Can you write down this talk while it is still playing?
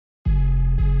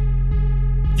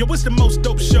Yo, what's the most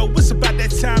dope show? It's about that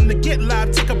time to get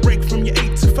live. Take a break from your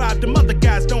 8 to 5. Them other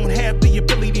guys don't have the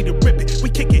ability to rip it.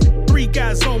 We kick it. 3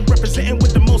 guys on representing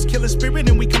with the most killer spirit.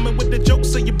 And we coming with the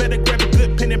jokes, so you better grab a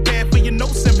good pen and pad for your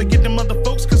notes. And forget them other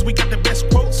folks, cause we got the best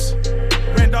quotes.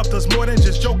 Randolph does more than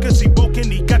just jokers. He woke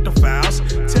and he got the files.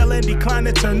 Tell Andy Klein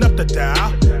to turn up the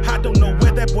dial. I don't know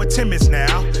where that boy Tim is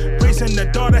now. Raising the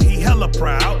daughter, he hella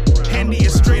proud. Andy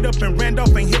is straight up and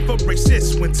Randolph ain't here for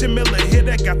racist. When Tim Miller hit,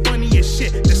 that got funny as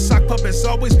shit. The sock puppets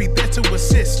always be there to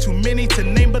assist. Too many to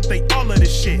name, but they all of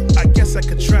this shit. I guess I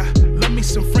could try. Love me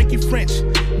some Frankie French,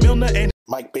 Milner and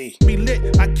Mike B. Be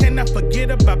lit. I cannot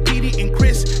forget about Petey and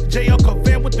Chris. JL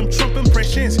Covan with them Trump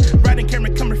impressions. Riding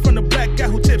camera coming from the black guy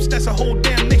who tips. That's a whole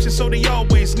damn nation, so they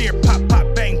always near. Pop,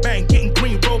 pop, bang, bang. Getting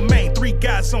green, romaine. 3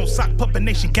 guys on sock puppet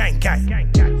nation. Gang, gang.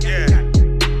 Yeah.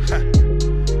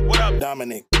 What up,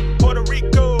 Dominic? Puerto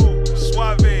Rico,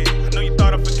 Suave. I know you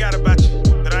thought I forgot about you,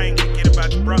 but I ain't gonna get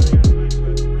about you, bro.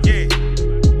 Yeah.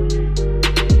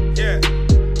 Yeah.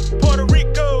 Puerto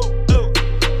Rico,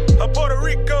 Puerto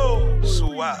Rico,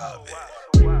 Suave.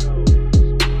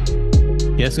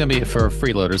 Yeah, it's going to be, for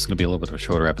freeloaders, it's going to be a little bit of a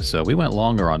shorter episode. We went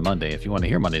longer on Monday. If you want to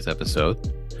hear Monday's episode,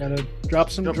 gotta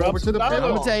drop drops to the I'm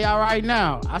gonna tell y'all right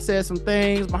now, I said some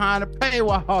things behind the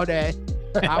paywall that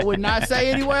I would not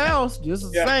say anywhere else.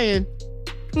 Just saying.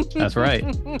 That's right.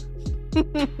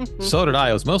 So did I.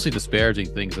 I was mostly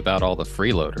disparaging things about all the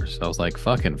freeloaders. I was like,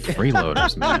 fucking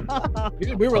freeloaders, man.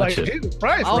 We were like, Jesus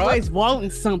Christ, always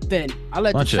wanting something. I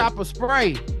let the shopper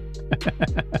spray.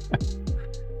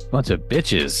 Bunch of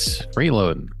bitches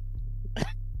freeloading.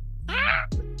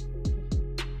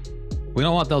 We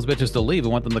don't want those bitches to leave.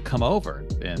 We want them to come over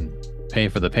and pay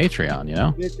for the Patreon, you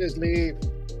know? Bitches leave.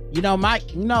 You know,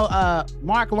 Mike,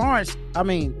 Mark Lawrence,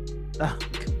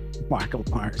 Mark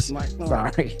Lawrence.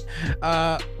 Sorry.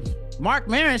 Mark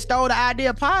Maron stole the idea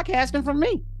of podcasting from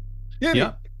me.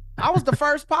 Yeah. I was the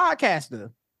first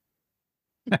podcaster.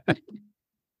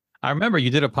 I remember you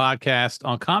did a podcast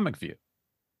on Comic View.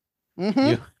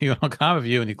 Mm-hmm. You went on Comic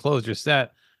View and you closed your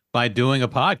set by doing a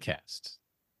podcast.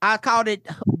 I called it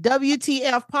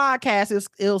WTF Podcast.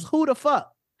 It was who the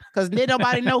fuck? Because didn't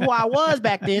nobody know who I was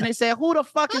back then. They said, who the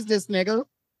fuck is this nigga?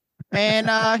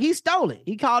 And he stole it.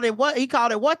 He called it what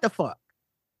the fuck?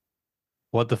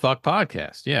 What the fuck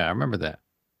podcast? Yeah, I remember that.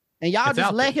 And y'all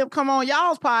just let him come on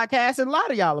y'all's podcast and lie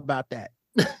to y'all about that.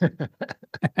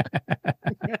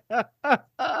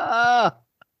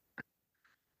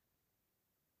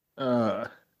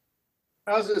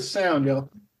 How's this sound, yo?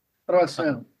 How do I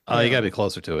sound? You gotta be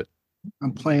closer to it.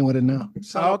 I'm playing with it now.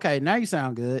 Okay, now you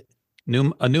sound good.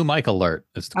 A new mic alert.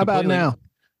 How about now?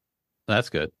 That's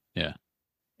good. Yeah.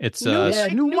 It's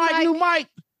new mic.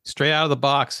 Straight out of the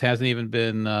box. Hasn't even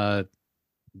been no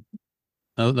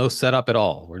setup at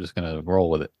all. We're just gonna roll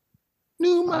with it.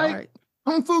 New mic. Right.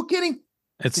 Kung Fu Kitty.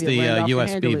 It's the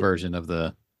USB version of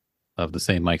the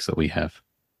same mics that we have.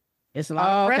 It's a lot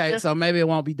of pressure. So maybe it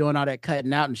won't be doing all that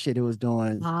cutting out and shit it was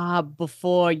doing.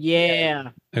 Before,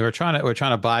 yeah. And we're trying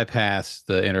to bypass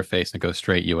the interface and go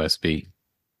straight USB.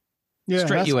 Yeah,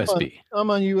 straight USB. I'm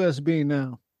on USB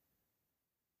now.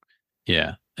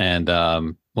 Yeah, and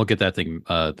we'll get that thing,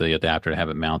 the adapter, to have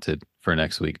it mounted for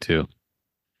next week too.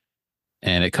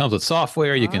 And it comes with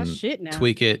software. You can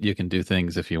tweak it. You can do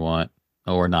things if you want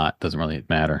or not. Doesn't really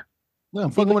matter. No,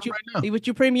 I'm fucking with it right now. See what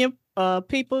you premium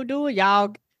people do?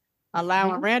 Y'all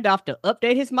allowing Randolph to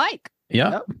update his mic.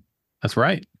 Yep. That's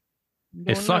right.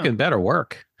 It fucking better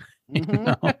work.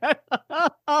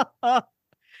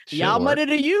 Y'all money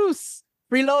to use.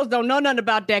 Freeloads don't know nothing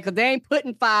about that because they ain't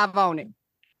putting 5 on it.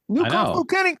 New Kung Fu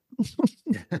Kenny.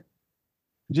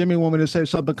 Jimmy want me to say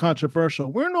something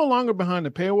controversial. We're no longer behind the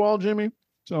paywall, Jimmy.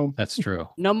 So that's true.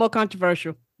 No more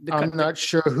controversial. I'm not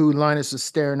sure who Linus is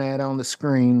staring at on the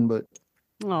screen, but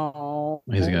he's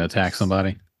gonna attack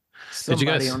somebody.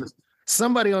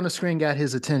 Somebody on the screen got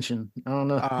his attention. I don't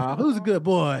know. Who's a good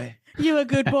boy? You a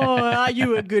good boy. Are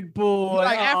you a good boy?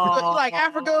 Like Africa? You like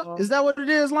Africa? Is that what it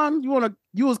is, Lon? You want to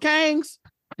use Kangs?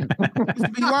 Used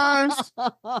to be lions?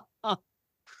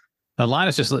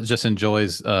 Linus just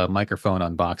enjoys microphone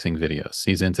unboxing videos.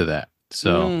 He's into that.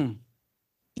 So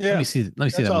yeah. Let me see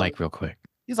that mic real quick.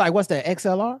 He's like, what's that,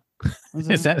 XLR?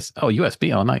 Is that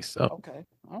USB? Oh, nice. Oh. Okay.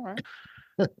 All right.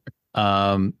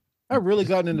 I've really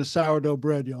gotten into sourdough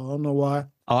bread, y'all. I don't know why.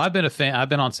 Oh, I've been a fan. I've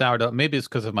been on sourdough. Maybe it's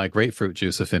because of my grapefruit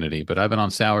juice affinity, but I've been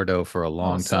on sourdough for a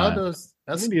long time.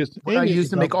 That's what I use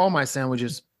to make all my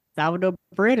sandwiches. Sourdough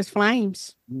bread is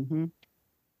flames.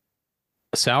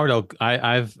 Sourdough.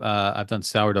 I've done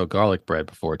sourdough garlic bread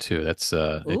before too. That's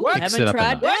it kicks it up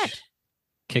a notch.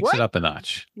 Kicks it up a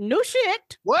notch. New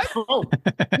shit. What? Oh,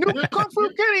 new Kung Fu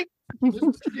Kenny.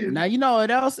 Now you know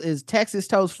what else is Texas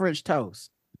toast, French toast.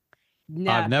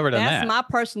 Now, I've never done that. That's my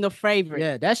personal favorite.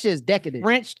 Yeah, that shit's decadent.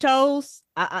 French toast.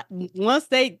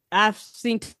 I've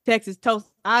seen Texas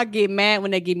toast, I get mad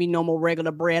when they give me normal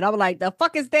regular bread. I'm like, the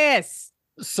fuck is this?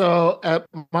 So at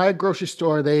my grocery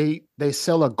store, they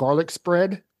sell a garlic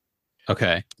spread.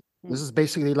 Okay. This is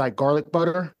basically like garlic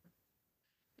butter.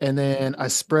 And then I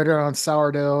spread it on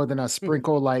sourdough. Then I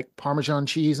sprinkle like Parmesan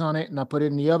cheese on it, and I put it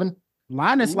in the oven.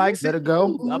 Linus likes Let it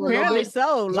go. Apparently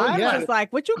so. Linus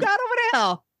like, what you got over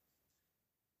there?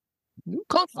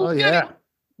 Oh yeah.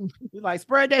 You like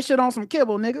spread that shit on some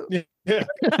kibble, nigga. Yeah.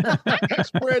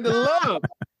 Spread the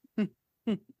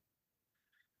love.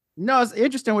 No, it's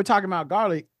interesting. We're talking about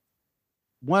garlic.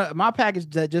 My package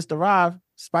that just arrived,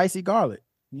 spicy garlic.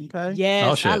 Okay.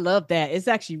 Yes, I love that. It's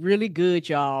actually really good,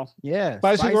 y'all. Yeah.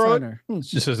 Spicy garlic.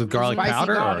 Just as a garlic Spicy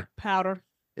powder? garlic powder.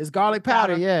 It's garlic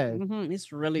powder, yeah. Mm-hmm.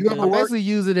 It's really You good. ever I basically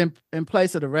use it in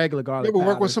place of the regular garlic You ever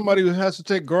work powder. with somebody who has to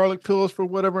take garlic pills for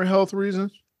whatever health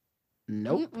reasons?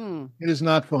 Nope. It is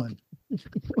not fun.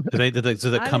 Does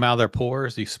it come out of their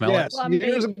pores? Do you smell Yes. it? Well, I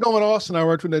Years mean- ago in Austin, I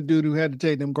worked with that dude who had to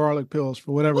take them garlic pills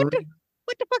for whatever reason.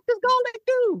 What the fuck does garlic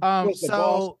do? What's the boss?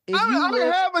 So if I you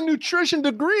live, have a nutrition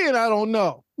degree and I don't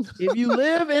know. if you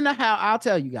live in a house, I'll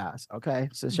tell you guys, okay,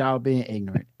 since y'all being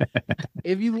ignorant.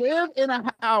 If you live in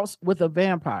a house with a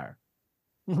vampire,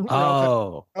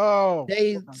 Oh. Oh.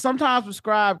 they sometimes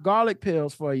prescribe garlic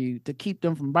pills for you to keep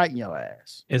them from biting your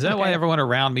ass. Is that why everyone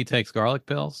around me takes garlic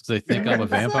pills? Do they think I'm a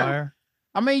vampire?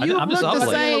 I mean, you I'm look just the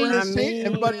ugly.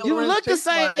 same. You look the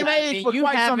same age for You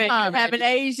quite some haven't, time. you haven't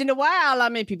aged in a while. I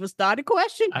mean, people started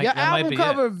questioning. Your That might album be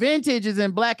cover vintage is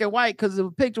in black and white because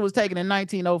the picture was taken in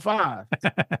 1905.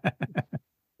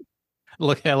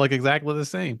 Look exactly the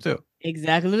same too.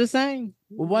 Exactly the same.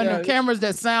 With one of them cameras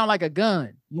that sound like a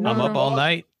gun. You know I'm what up all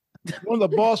night. One of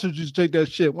the bosses used to take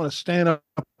that shit, want to stand up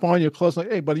on your clothes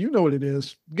like, hey, buddy, you know what it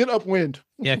is. Get upwind.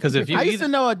 Yeah, because if you I eat used to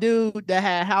know a dude that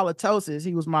had halitosis.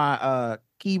 He was my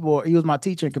keyboard. He was my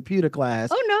teacher in computer class.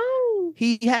 Oh no.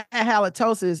 He had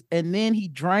halitosis, and then he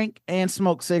drank and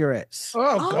smoked cigarettes.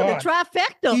 Oh, The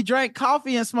trifecta. He drank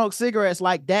coffee and smoked cigarettes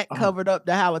like that covered up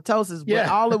the halitosis. But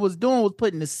Yeah. all it was doing was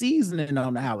putting the seasoning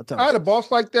on the halitosis. I had a boss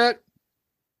like that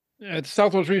at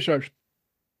Southwest Research.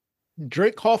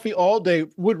 Drink coffee all day,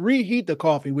 would reheat the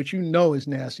coffee, which you know is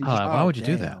nasty. why would you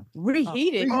do that?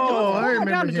 Reheat it. Oh, I Pour it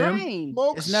down remember the him. drain.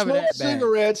 Smoke, It's never smoke that bad.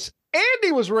 cigarettes.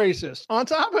 Andy was racist on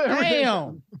top of everything.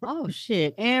 Damn. Oh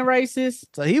shit. And racist.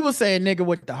 So he was saying nigga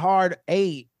with the hard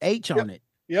H on it,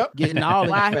 Yep. getting all in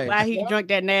your Why face. he drank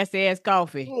that nasty ass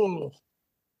coffee? Oh.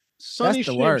 Sunny the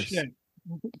shit, worst. shit.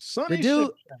 The Sunny dude,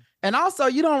 shit. and also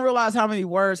you don't realize how many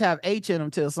words have H in them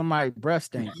till somebody breath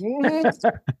stinks.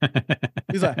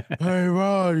 He's like, "Hey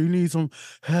Rod, you need some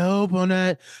help on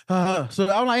that?" So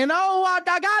I'm like, "No, I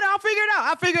got it. I'll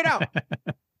figure it out.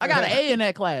 I got an A in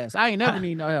that class. I ain't never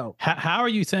need no help." How are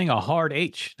you saying a hard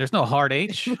H? There's no hard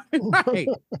H. Right,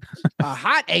 a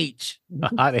hot H.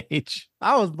 A hot H.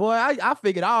 I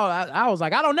figured out. I was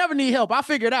like, I don't never need help. I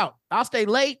figure it out. I'll stay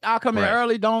late. I'll come in Right.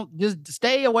 early. Don't just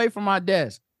stay away from my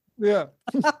desk. Yeah.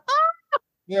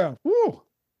 Yeah. Woo.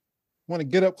 Want to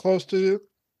get up close to you?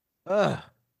 Ugh.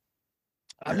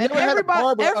 I've And never had a everybody-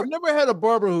 barber. every- I've never had a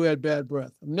barber who had bad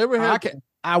breath. I've never had.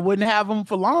 I wouldn't have them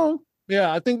for long.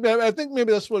 Yeah, I think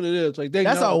maybe that's what it is. Like they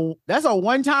know. That's a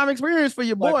one-time experience for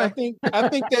your boy. Like, I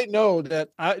think they know that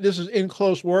this is in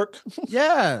close work.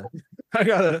 Yeah.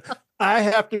 I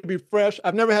have to be fresh.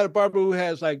 I've never had a barber who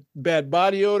has like bad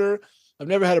body odor. I've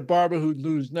never had a barber who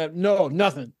loses nothing.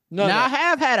 None Now I of that.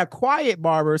 have had a quiet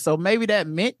barber, so maybe that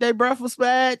meant their breath was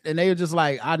bad, and they were just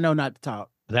like, "I know not to talk."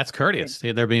 That's courteous.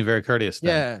 Yeah, they're being very courteous.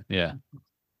 Then. Yeah.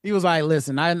 He was like,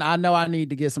 "Listen, I know I need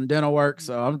to get some dental work,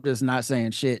 so I'm just not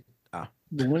saying shit."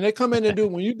 But when they come in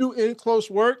and when you do in close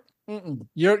work,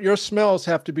 your smells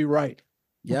have to be right.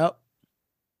 Yep.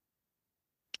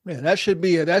 Yeah, that should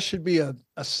be a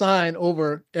sign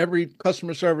over every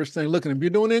customer service thing. Looking, if you're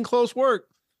doing in close work,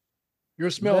 your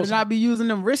Better smells. not be using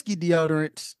them risky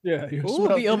deodorants. Yeah, your Ooh,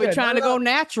 smells- be over yeah, trying to go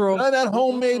natural. none of that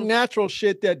homemade natural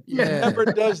shit that Yeah. never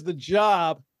does the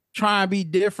job. Try and be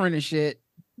different and shit.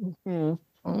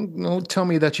 Don't tell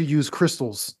me that you use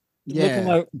crystals. Looking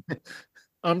Yeah. like,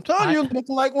 I'm telling you,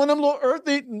 looking like one of them little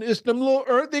earthy. It's them little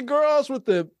earthy girls with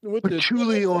the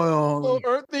Patchouli oil. little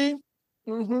earthy.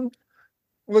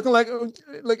 Looking like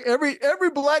every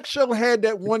black show had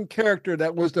that one character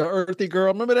that was the earthy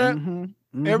girl. Remember that?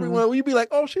 Everyone, you'd be like,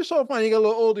 "Oh, she's so funny." You get a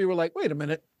little older, you were like, "Wait a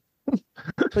minute."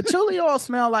 Patchouli oil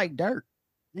smell like dirt.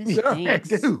 I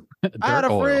do. I had a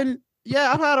Dirt oil. friend.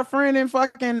 Yeah, I had a friend in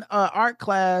fucking art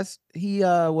class. He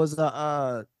was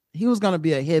gonna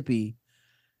be a hippie,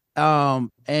 And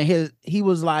he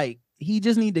was like, he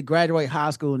just need to graduate high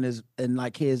school and his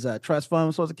trust fund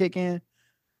was supposed to kick in.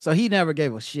 So he never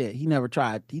gave a shit. He never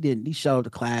tried. He showed up to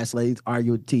class late,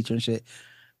 argued with the teacher and shit.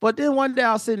 But then one day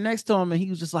I was sitting next to him and he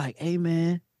was just like, hey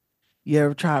man, you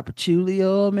ever tried patchouli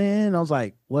oil, man? And I was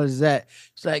like, what is that?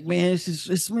 It's like, man, it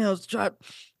smells,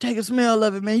 take a smell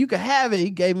of it, man. You can have it. He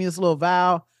gave me this little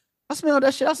vial. I smelled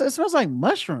that shit. I said, it smells like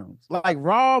mushrooms, like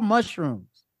raw mushrooms.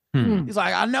 He's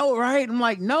like, I know, right? I'm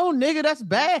like, no, nigga, that's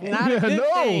bad. Not a good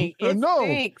thing. It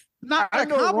stinks. Not a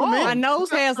compliment. My nose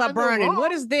hairs are burning.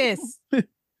 What is this?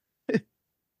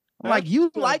 I'm like, you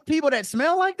like people that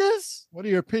smell like this? What are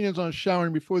your opinions on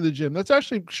showering before the gym? That's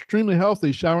actually extremely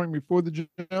healthy, showering before the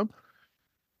gym.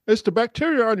 It's the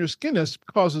bacteria on your skin that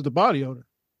causes the body odor.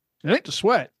 It ain't the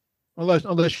sweat.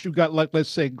 Unless you got, like, let's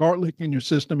say, garlic in your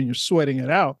system and you're sweating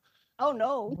it out. Oh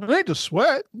no. It ain't the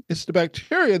sweat. It's the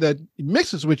bacteria that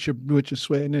mixes with your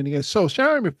sweat. And then you get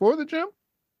showering before the gym.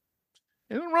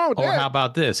 Ain't nothing wrong with that. Or how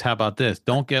about this?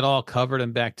 Don't get all covered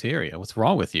in bacteria. What's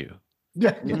wrong with you?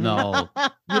 Yeah. No.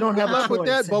 You don't have a choice with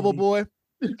that, Sandy. Bubble Boy.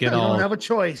 You don't have a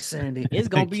choice, Sandy. It's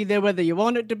gonna be there whether you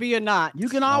want it to be or not. You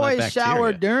can always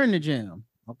shower during the gym.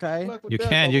 Okay. You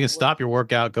can stop your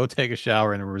workout, go take a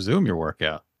shower, and resume your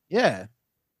workout. Yeah.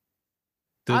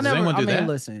 Does anyone do that?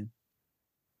 Listen,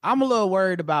 I'm a little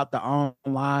worried about the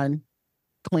online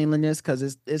cleanliness because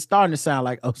it's starting to sound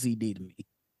like OCD to me.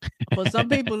 For some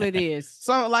people, it is.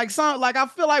 So I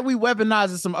feel like we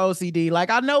weaponizing some OCD.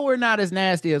 Like, I know we're not as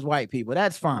nasty as white people.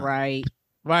 That's fine. Right.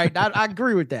 I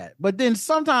agree with that. But then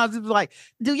sometimes it's like,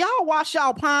 do y'all wash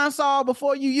y'all Pine Sol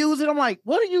before you use it? I'm like,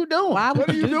 what are you doing? Why would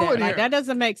you do doing that? here? Like, that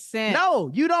doesn't make sense.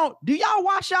 No, you don't. Do y'all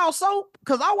wash y'all soap?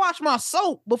 Because I wash my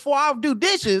soap before I do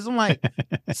dishes. I'm like,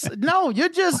 no, you're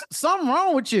just something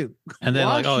wrong with you. And then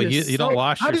like, oh, you don't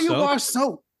wash your soap? How do you wash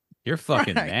soap? You're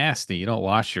fucking nasty. You don't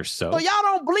wash your soap. So y'all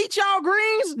don't bleach y'all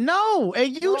greens? No,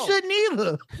 and you shouldn't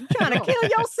either. You trying to kill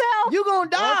yourself? You gonna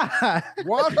die.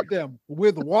 Wash them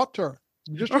with water.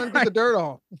 You're just trying to get the dirt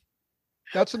off.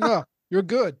 That's enough. You're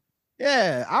good.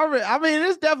 Yeah, I mean,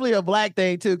 it's definitely a black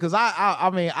thing too. Because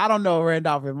I mean, I don't know,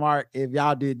 Randolph and Mark, if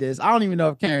y'all did this. I don't even know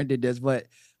if Karen did this, but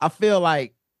I feel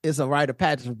like it's a rite of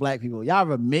passage for black people. Y'all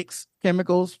ever mix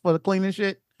chemicals for the cleaning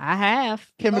shit? I have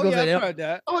chemicals. I've tried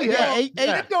that. Oh yeah,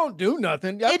 it don't do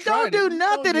nothing. It don't do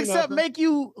nothing except make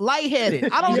you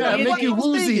lightheaded. I don't know. Make you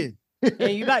woozy.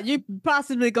 And you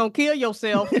possibly gonna kill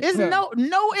yourself. It's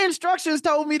no instructions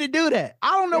told me to do that.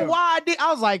 I don't know why I did.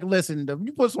 I was like, listen,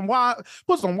 you put some wine, you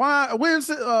put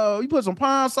some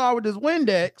Pine Sol with this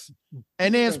Windex,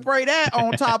 and then spray that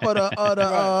on top of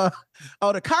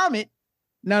the Comet.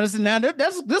 Now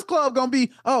this club gonna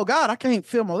be, oh God, I can't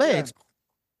feel my legs.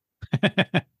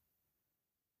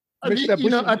 I take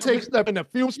that in the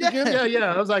fumes begin.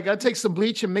 Yeah. I was like, I take some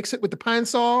bleach and mix it with the Pine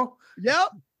Sol. Yep.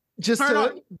 Just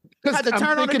because I'm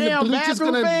turn on the damn bleach is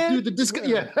gonna fan. Do the disc.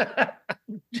 Yeah.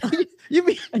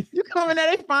 you come in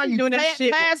there, they find you doing that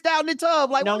shit passed out in the tub.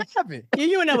 Like, what happened?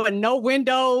 You in there with no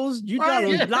windows. You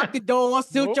gotta lock the door,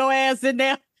 suit your ass in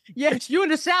there. Yes, you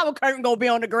and the shower curtain gonna be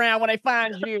on the ground when they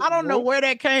find you. I don't know where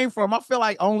that came from. I feel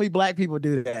like only black people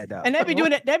do that, though. And they be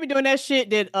doing that shit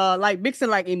that like mixing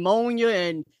like ammonia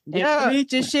and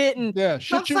bleach and shit. And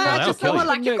shit you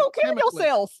like you gonna kill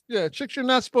yourself. Yeah, chicks you're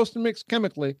not supposed to mix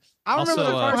chemically. I remember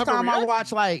the first time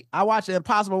I watched an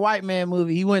Impossible White Man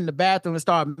movie. He went in the bathroom and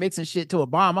started mixing shit to a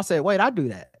bomb. I said, wait, I do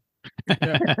that.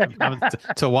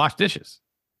 To wash dishes.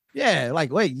 Yeah,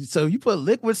 like, wait, so you put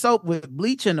liquid soap with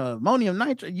bleach and ammonium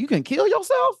nitrate, you can kill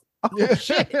yourself? Oh,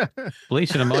 shit.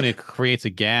 Bleach and ammonia creates a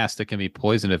gas that can be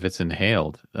poison if it's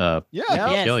inhaled.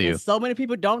 Kill you. So many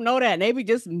people don't know that. And they be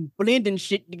just blending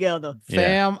shit together.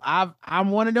 Fam,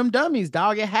 I'm one of them dummies,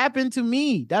 dog. It happened to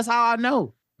me. That's how I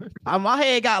know. My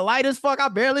head got light as fuck. I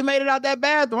barely made it out that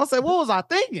bathroom. I said, what was I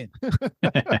thinking?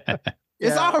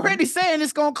 It's already saying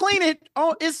it's gonna clean it.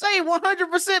 Oh, it's saying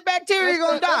 100% bacteria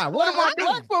gonna die. What am I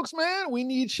doing? Black folks, man, we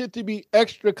need shit to be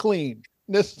extra clean.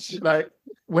 This like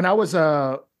when I was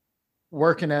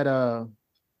working at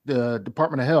the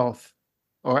Department of Health,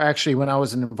 or actually when I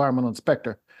was an environmental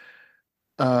inspector,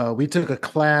 we took a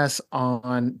class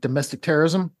on domestic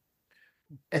terrorism,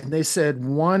 and they said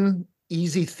one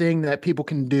easy thing that people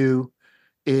can do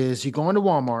is you go into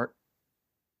Walmart.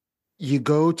 You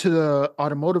go to the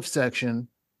automotive section,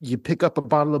 you pick up a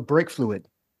bottle of brake fluid.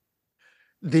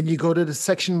 Then you go to the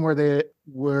section where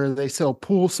they sell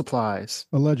pool supplies.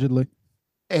 Allegedly.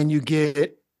 And you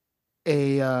get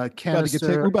a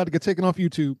canister. We're about to get taken off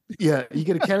YouTube. Yeah, you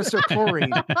get a canister of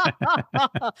chlorine.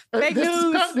 Fake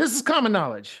news. This is common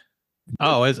knowledge.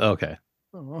 Oh, it's okay.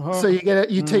 So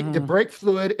you take the brake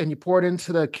fluid and you pour it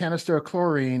into the canister of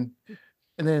chlorine.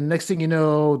 And then next thing you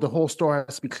know, the whole store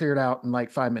has to be cleared out in like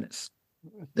 5 minutes.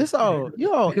 This all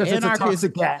you all because anarchist it's a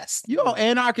toxic gas. You all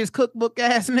anarchist cookbook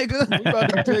ass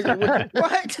nigga.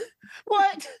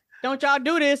 What? Don't y'all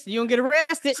do this. You don't get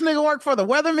arrested. This nigga work for the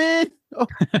weatherman. Oh.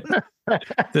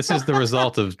 This is the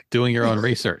result of doing your own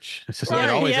research. It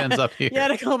always ends up here. Yeah,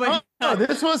 they go back. No,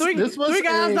 this was three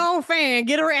guys on fan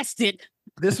get arrested.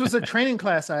 This was a training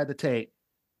class I had to take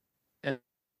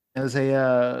as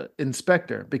a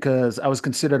inspector because I was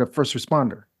considered a first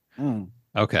responder.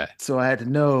 Okay. So I had to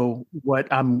know what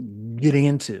I'm getting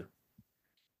into.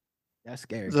 That's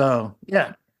scary. So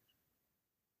yeah.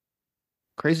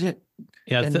 Crazy.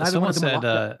 Yeah, someone said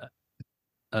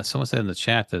in the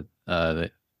chat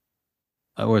that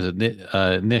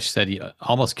Nish said he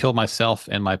almost killed myself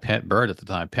and my pet bird at the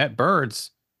time. Pet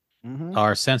birds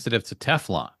are sensitive to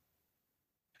Teflon.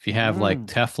 If you have like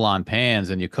Teflon pans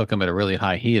and you cook them at a really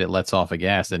high heat, it lets off a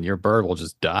gas, and your bird will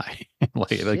just die.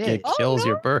 It kills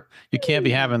your bird. You can't be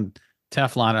having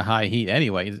Teflon at high heat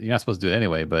anyway. You're not supposed to do it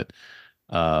anyway, but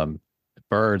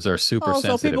birds are super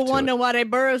sensitive. So people wonder why their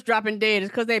birds dropping dead.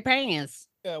 It's because they pans.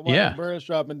 Yeah, birds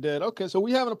dropping dead. Okay, so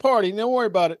we having a party. Don't worry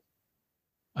about it.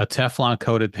 A Teflon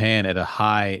coated pan at a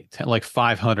high, like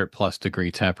 500 plus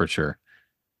degree temperature,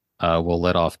 will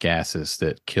let off gases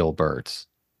that kill birds.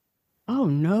 Oh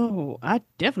no! I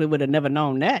definitely would have never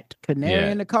known that.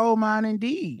 Canary in the coal mine,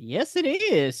 indeed. Yes, it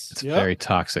is. It's very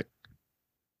toxic.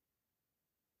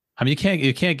 I mean,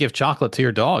 you can't give chocolate to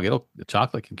your dog. The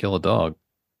chocolate can kill a dog.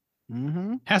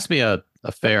 Has to be a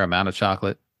fair amount of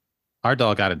chocolate. Our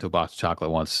dog got into a box of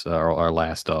chocolate once, our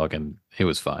last dog, and he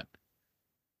was fine.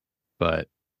 But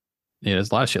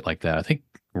there's a lot of shit like that. I think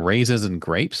raisins and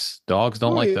grapes, dogs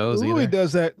don't like those either.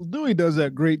 Louis does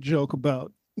that great joke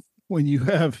about when you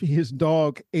have his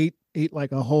dog ate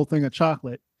like a whole thing of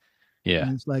chocolate. Yeah.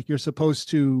 And it's like you're supposed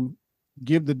to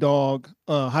give the dog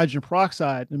hydrogen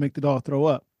peroxide to make the dog throw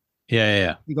up.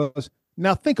 Yeah. He goes,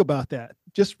 now think about that.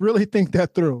 Just really think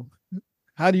that through.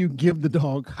 How do you give the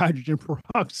dog hydrogen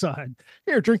peroxide?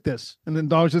 Here, drink this. And then the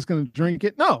dog's just going to drink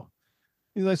it? No.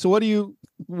 He's like, so what do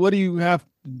you have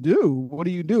to do? What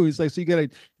do you do? He's like, so you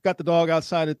got the dog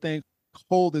outside the thing,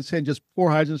 hold his head, just pour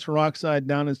hydrogen peroxide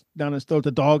down his throat.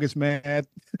 The dog is mad.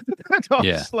 The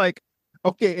dog's like,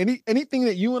 okay, anything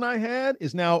that you and I had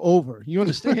is now over. You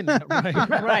understand that, right?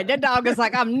 Right. That dog is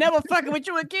like, I'm never fucking with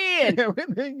you again.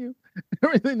 Everything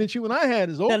that you and I had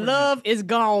is over. The love is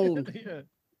gone. Yeah.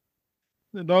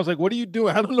 The dog's like, what are you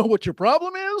doing? I don't know what your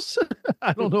problem is.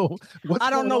 I don't know. I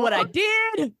don't know what I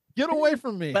did. Get away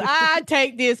from me. But I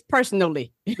take this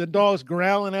personally. The dog's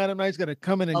growling at him. Now he's going to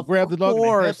come in and grab the dog in a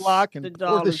headlock and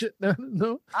pour the shit down.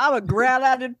 No. I would growl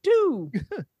at him too.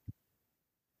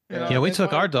 Yeah, we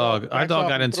took our dog. Our dog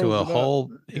got into a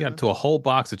whole. He got into a whole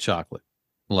box of chocolate,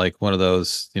 like one of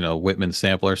those, Whitman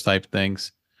samplers type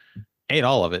things. Ate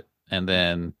all of it, and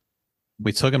then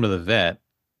we took him to the vet,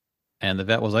 and the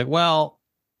vet was like, "Well,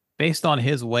 based on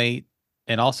his weight,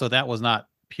 and also that was not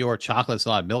pure chocolate. It's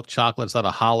not milk chocolate. It's not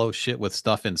a hollow shit with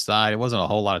stuff inside. It wasn't a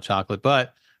whole lot of chocolate,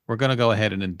 but we're going to go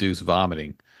ahead and induce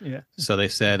vomiting." Yeah. So they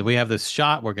said, we have this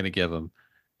shot we're going to give him,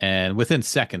 and within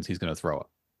seconds he's going to throw up.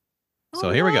 So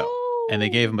here we go. And they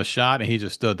gave him a shot, and he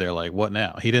just stood there like, what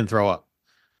now? He didn't throw up.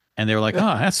 And they were like, oh,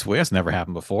 that's weird. That's never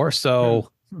happened before.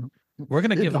 So we're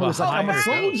going to give him a higher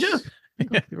dose. We're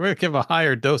going to give him a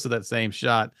higher dose of that same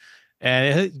shot.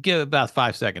 And give about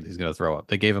 5 seconds, he's going to throw up.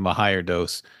 They gave him a higher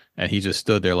dose, and he just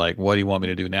stood there like, what do you want me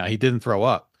to do now? He didn't throw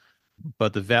up.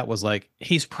 But the vet was like,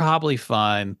 he's probably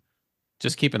fine.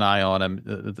 Just keep an eye on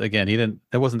him. Again,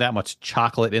 there wasn't that much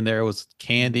chocolate in there. It was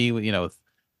candy,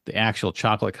 the actual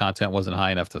chocolate content wasn't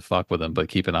high enough to fuck with him, but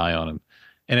keep an eye on him.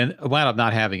 And it wound up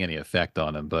not having any effect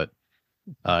on him, but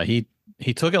he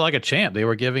took it like a champ. They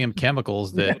were giving him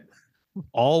chemicals that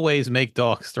always make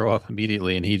dogs throw up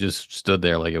immediately, and he just stood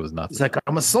there like it was nothing. He's like,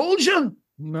 I'm a soldier.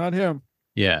 Not him.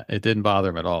 Yeah, it didn't bother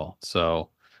him at all. So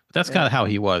that's kind of how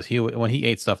he was. When he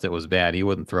ate stuff that was bad, he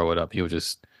wouldn't throw it up. He would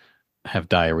just have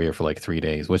diarrhea for like 3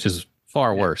 days, which is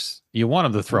far worse. You want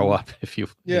him to throw up if you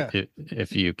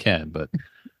can, but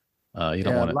you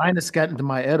don't want to. Linus got into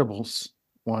my edibles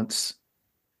once.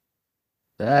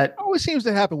 That always seems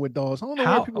to happen with dogs. I don't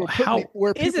know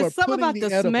where people is it something about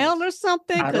the smell or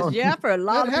something? Because for a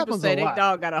lot of people say their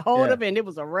dog got a hold of it and it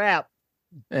was a wrap.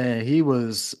 And he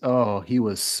was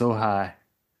so high.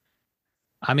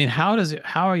 I mean, how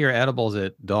are your edibles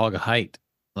at dog height?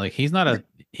 Like he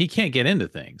can't get into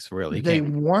things really. They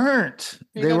weren't.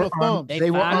 They were on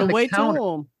the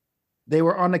counter. They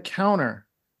were on the counter.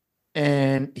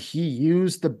 And he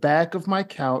used the back of my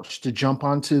couch to jump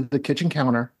onto the kitchen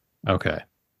counter. Okay.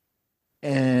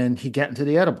 And he got into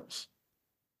the edibles.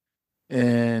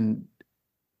 and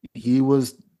he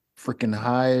was freaking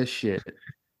high as shit.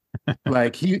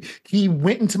 Like he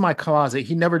went into my closet.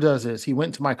 He never does this. He went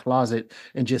into my closet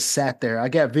and just sat there. I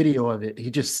got video of it. He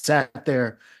just sat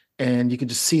there, and you could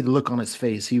just see the look on his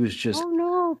face. He was just, oh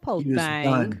no, post he was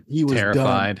done. He was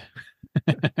terrified.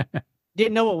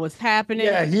 Didn't know what was happening.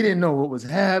 Yeah, he didn't know what was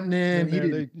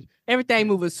happening. Everything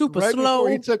moving super right slow. Before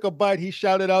he took a bite, he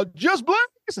shouted out, "Just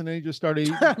Blaze!" And then he just started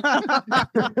eating.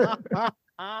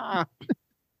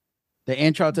 The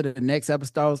intro to the next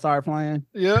episode started playing.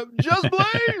 Yep, Just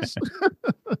Blaze.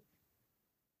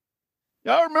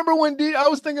 Y'all remember when I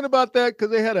was thinking about that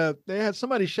because they had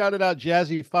somebody shouted out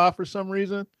Jazzy Fa for some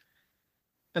reason.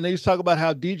 And they used to talk about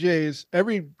how DJs,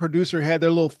 every producer had their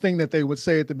little thing that they would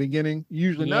say at the beginning.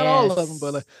 Usually, not all of them,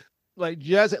 but like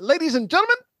Jazz, ladies and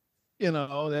gentlemen, you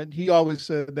know, that he always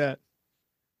said that.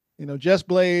 You know, Just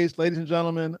Blaze, ladies and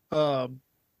gentlemen.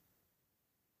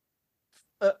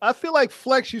 I feel like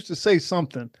Flex used to say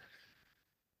something.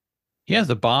 He has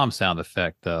the bomb sound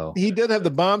effect, though. He did have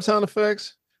the bomb sound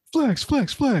effects. Flex,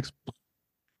 flex, flex.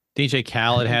 DJ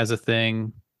Khaled has a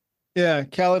thing. Yeah,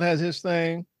 Khaled has his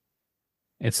thing.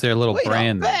 It's their little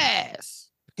brand.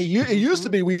 It used to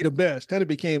be We the Best. Then it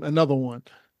became another one.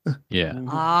 Yeah.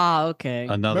 Ah, okay.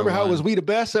 Another Remember how one. it was We the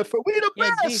Best? For We the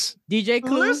Best. DJ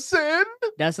Clue. Listen.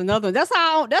 That's another one. That's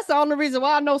the only reason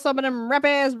why I know some of them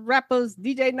rappers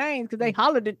DJ names, because they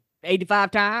hollered it 85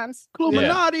 times.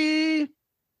 Illuminati.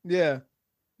 Yeah.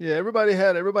 Yeah. Everybody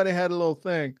had a little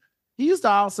thing. He used to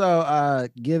also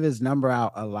give his number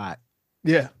out a lot.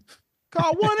 Yeah.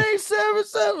 Call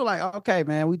 1-877. Like, okay,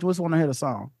 man, we just want to hear the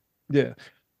song. Yeah.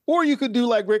 Or you could do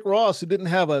like Rick Ross, who didn't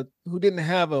have a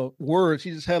words.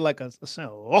 He just had like a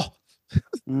sound. Oh.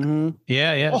 Mm-hmm.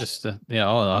 Yeah. Oh. Just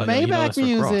Maybach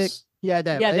music. Yeah,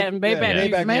 that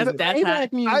Maybach music.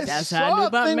 That's music. That's how I knew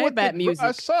about Maybach music.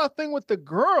 I saw a thing with the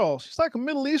girl. She's like a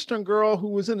Middle Eastern girl who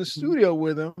was in the studio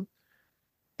with him,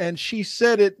 and she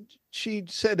said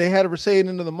they had her say it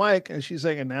into the mic, and she's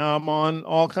saying, "Now I'm on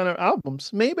all kind of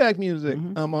albums, Maybach music.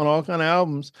 Mm-hmm. I'm on all kind of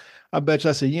albums." I bet you.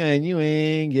 I said, "Yeah, and you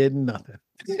ain't getting nothing."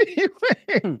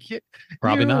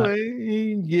 Probably not.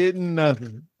 Ain't getting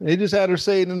nothing. They just had her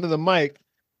say it into the mic.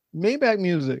 Maybach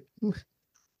music.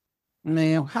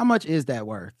 Man, how much is that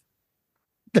worth?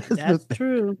 That's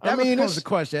true. I mean, it's a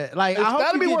question. Like, it's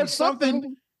got to be worth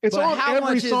something. It's on how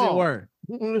every much song. Is it worth?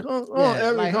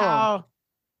 Every song.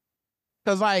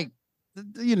 Because, like,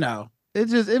 you know,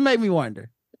 it made me wonder.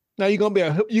 Now you're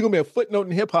gonna be a footnote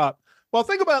in hip hop. Well,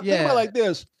 think about it like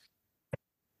this.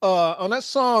 On that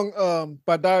song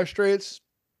by Dire Straits,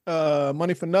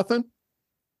 "Money for Nothing."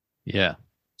 Yeah,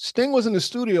 Sting was in the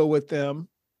studio with them,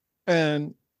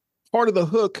 and part of the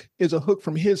hook is a hook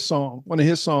from his song, one of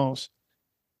his songs.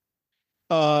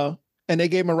 And they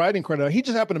gave him a writing credit. He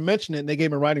just happened to mention it, and they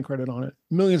gave him a writing credit on it.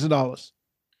 Millions of dollars.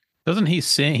 Doesn't he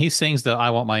sing? He sings the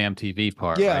 "I Want My MTV"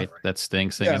 part, right? That's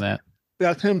Sting singing that.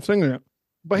 That's him singing it.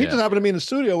 But he just happened to be in the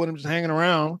studio with him, just hanging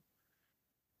around.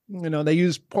 You know, they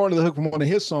used part of the hook from one of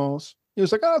his songs. He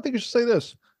was like, "Oh, I think you should say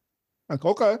this." Like,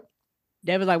 okay.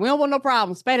 They was like, "We don't want no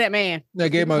problems. Pay that man." They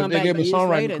gave him a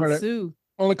songwriting credit.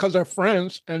 Only because they're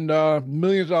friends, and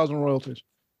millions of dollars in royalties.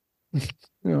 You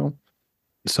know.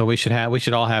 So we should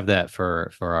all have that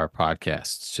for our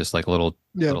podcasts, just like little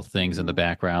things in the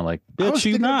background, like bitch,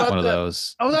 you not one of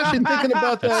those. I was actually thinking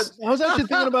about that. I was actually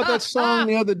thinking about that song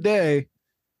the other day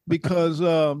because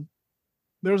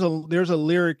there's a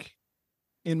lyric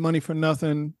in "Money for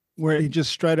Nothing" where he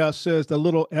just straight out says the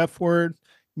little F word,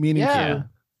 meaning I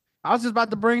was just about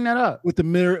to bring that up. With the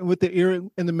mirror, with the ear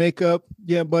and the makeup.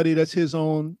 Yeah, buddy, that's his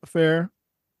own affair.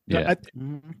 Yeah.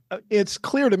 It's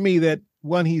clear to me that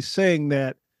when he's saying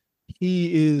that,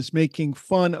 he is making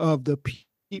fun of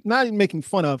not even making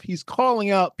fun of, he's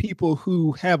calling out people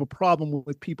who have a problem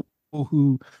with people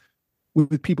who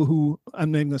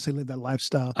I'm not even going to say live that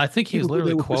lifestyle. I think he was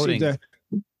literally quoting.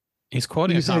 He's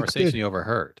quoting a conversation he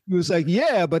overheard. He was like,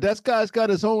 "Yeah, but that guy's got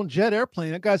his own jet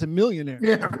airplane. That guy's a millionaire."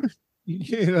 Yeah.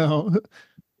 You know.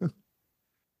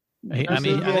 I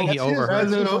think he overheard.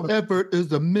 His little effort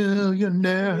is a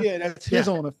millionaire. Yeah, that's his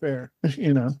own affair.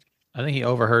 You know. I think he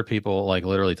overheard people like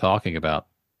literally talking about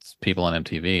people on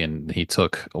MTV, and he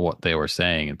took what they were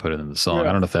saying and put it in the song. Yeah.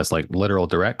 I don't know if that's like literal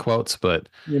direct quotes, but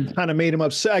it kind of made him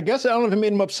upset. I guess I don't know if it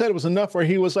made him upset. It was enough where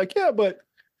he was like, "Yeah, but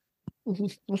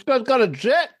this guy's got a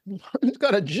jet. He's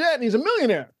got a jet, and he's a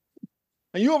millionaire.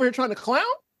 And you over here trying to clown?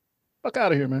 Fuck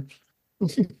out of here, man."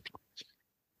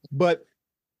 But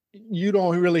you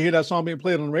don't really hear that song being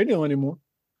played on the radio anymore.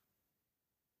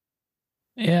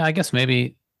 Yeah, I guess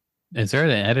maybe. Is there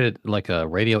an edit, like a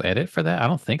radio edit for that? I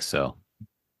don't think so.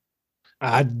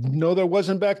 I know there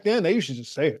wasn't back then. They used to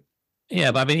just say it.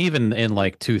 Yeah, but I mean, even in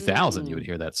like 2000, you would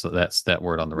hear that. So that's that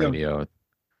word on the radio.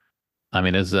 I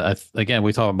mean, again,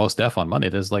 we talk about Mos Def on Monday.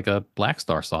 There's like a Black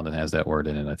Star song that has that word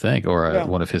in it, I think, or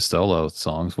one of his solo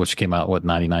songs, which came out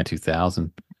 99,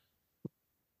 2000.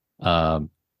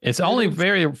 It's only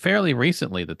fairly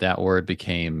recently that word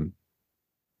became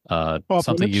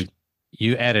something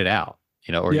you edit out,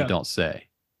 or you don't say.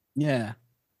 Yeah,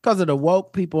 because of the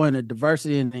woke people and the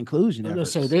diversity and inclusion. I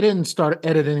was gonna say they didn't start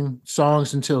editing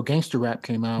songs until gangster rap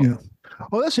came out. Yeah.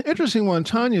 Well, that's an interesting one.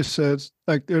 Tanya says,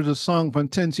 like, there's a song from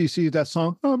 10cc, that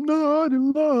song, I'm not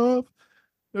in love.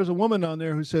 There's a woman on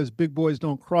there who says, big boys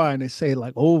don't cry. And they say it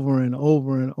like over and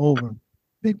over and over.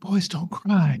 Big boys don't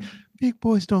cry. Big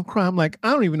boys don't cry. I'm like,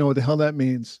 I don't even know what the hell that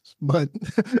means, but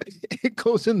it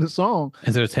goes in the song.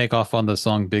 Is there a takeoff on the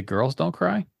song Big Girls Don't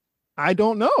Cry? I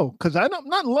don't know, because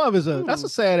Not in Love that's a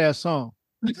sad ass song.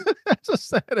 That's a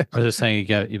sad ass. Or just saying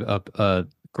you got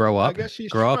grow up. I guess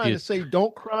she's trying to say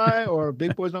don't cry or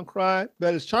big boys don't cry.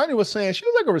 But as China was saying, she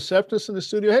was like a receptionist in the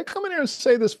studio. Hey, come in here and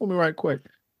say this for me right quick.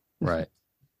 Right.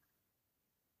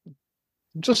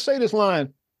 Just say this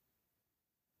line.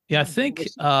 Yeah, I think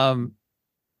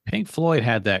Pink Floyd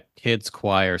had that kids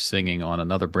choir singing on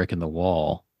Another Brick in the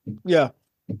Wall. Yeah.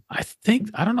 I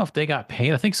don't know if they got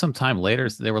paid. I think sometime later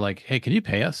they were like, hey, can you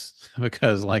pay us?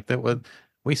 Because like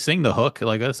we sing the hook,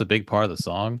 like that's a big part of the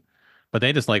song. But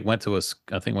they just like went to a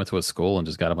school and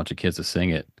just got a bunch of kids to sing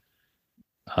it.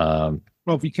 Well,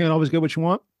 if you can't always get what you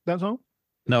want, that song?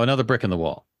 No, Another Brick in the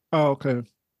Wall. Oh, okay.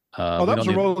 That was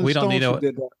the Rolling Stones who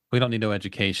did that. We don't need no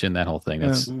education, that whole thing.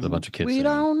 That's a bunch of kids. We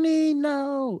don't need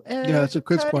no education. Yeah, it's a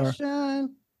kids choir.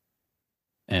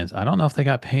 And I don't know if they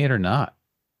got paid or not.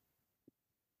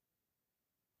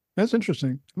 That's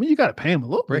interesting. I mean, you got to pay them a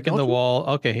little Brick bit. in the Wall.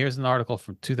 Okay, here's an article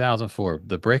from 2004.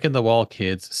 The Brick in the Wall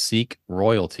kids seek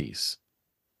royalties.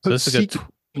 So this is a good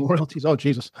royalties. Oh,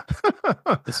 Jesus.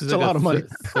 This is a lot of money.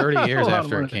 30 years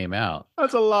after it came out.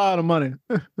 That's a lot of money.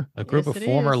 A group of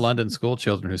former London school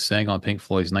children who sang on Pink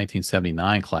Floyd's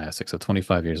 1979 classic, so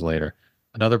 25 years later,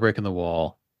 Another Brick in the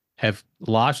Wall, have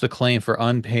lodged a claim for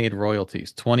unpaid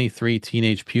royalties. 23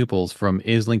 teenage pupils from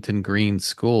Islington Green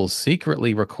schools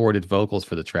secretly recorded vocals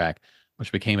for the track,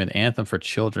 which became an anthem for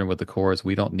children with the chorus,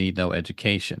 "We don't need no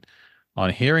education." On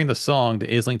hearing the song,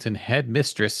 the Islington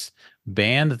headmistress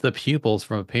banned the pupils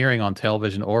from appearing on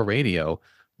television or radio,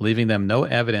 leaving them no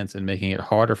evidence and making it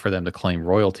harder for them to claim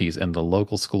royalties, and the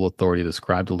local school authority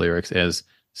described the lyrics as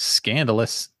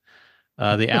scandalous.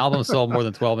 The album sold more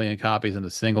than 12 million copies, and the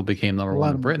single became number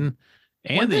one in Britain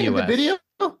and the U.S. The video?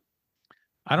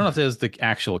 I don't know if there's the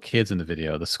actual kids in the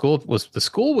video. The school was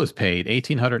paid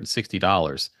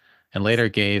 $1,860 and later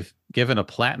given a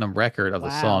platinum record of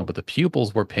the song, but the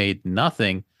pupils were paid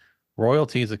nothing.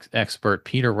 Royalties expert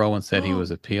Peter Rowan said he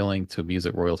was appealing to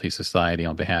Music Royalty Society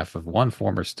on behalf of one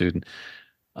former student.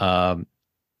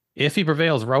 If he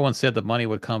prevails, Rowan said the money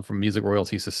would come from Music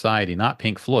Royalty Society, not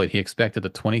Pink Floyd. He expected the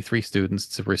 23 students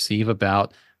to receive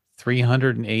about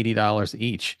 $380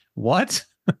 each. What?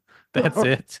 That's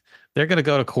it? They're going to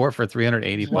go to court for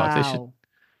 $380 bucks.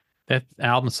 That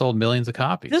album sold millions of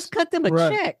copies. Just cut them a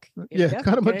check. Yeah,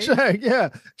 cut them a check. Yeah,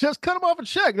 just cut them off a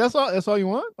check. That's all. That's all you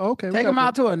want. Okay, take them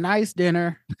out to a nice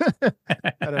dinner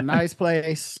at a nice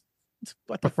place.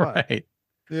 What the fuck? Right.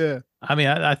 Yeah. I mean,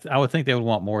 I would think they would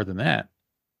want more than that.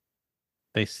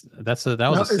 That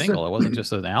was a single. It wasn't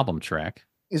just an album track.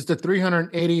 Is the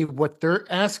 380 what they're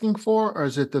asking for, or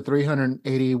is it the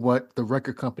 380 what the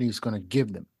record company is going to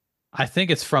give them? I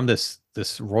think it's from this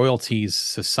royalties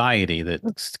society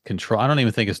that control. I don't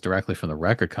even think it's directly from the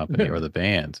record company or the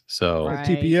band. So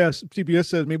TPS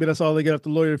says maybe that's all they get off the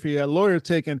lawyer fee. A lawyer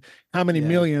taking how many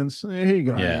millions? Here you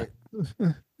go. Yeah.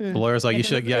 The lawyer's like, you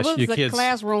should. Yes, your kids.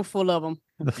 Classroom full of them.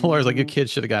 The lawyer's like, your kids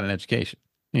should have got an education.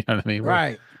 You know what I mean?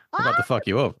 Right. We're about to fuck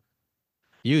you over.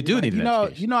 You do need an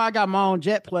education. You know, I got my own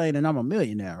jet plane and I'm a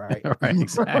millionaire, right? Right.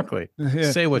 Exactly.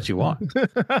 Say what you want.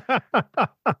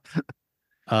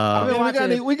 We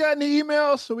got any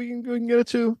emails so we can get it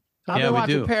too. I've been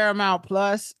watching Paramount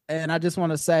Plus, and I just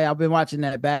want to say I've been watching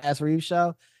that Bass Reeves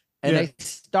show, and they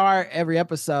start every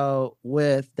episode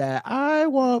with that "I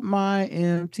want my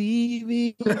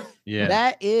MTV." Yeah,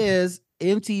 that is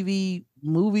MTV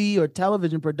movie or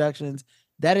television productions.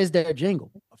 That is their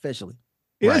jingle officially.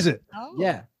 Is it? Oh.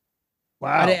 Yeah.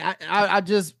 Wow.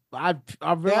 I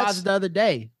realized the other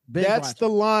day. That's the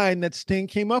line that Sting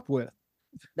came up with.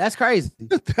 That's crazy.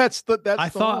 I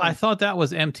thought that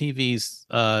was MTV's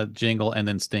jingle, and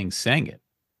then Sting sang it.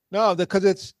 No,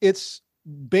 because it's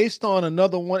based on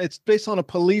another one. It's based on a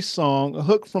Police song, a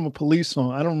hook from a Police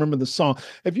song. I don't remember the song.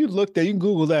 If you look there, you can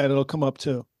Google that; it'll come up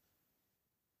too.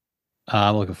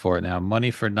 I'm looking for it now.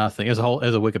 Money for Nothing. There's a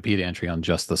Wikipedia entry on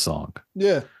just the song.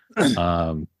 Yeah.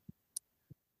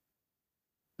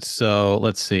 So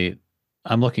let's see.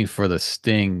 I'm looking for the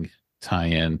Sting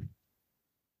tie-in.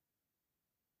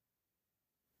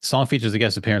 Song features a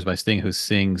guest appearance by Sting, who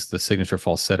sings the signature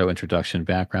falsetto introduction,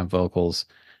 background vocals,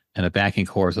 and a backing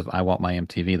chorus of "I Want My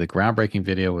MTV." The groundbreaking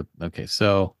video with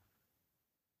so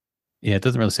yeah, it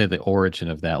doesn't really say the origin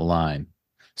of that line.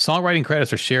 Songwriting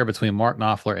credits are shared between Mark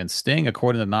Knopfler and Sting.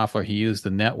 According to Knopfler, he used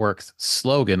the network's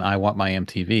slogan, "I Want My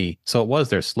MTV." So it was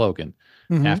their slogan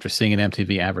after seeing an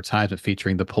MTV advertisement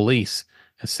featuring the Police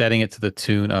and setting it to the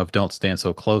tune of "Don't Stand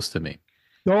So Close to Me."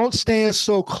 Don't stand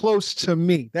so close to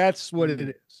me. That's what it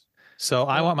is. So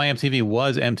 "I Want My MTV"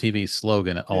 was MTV's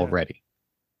slogan already.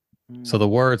 So the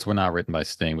words were not written by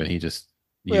Sting, but he just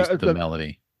used the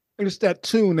melody. It's that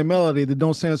tune, the melody, that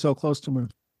 "Don't stand so close to me."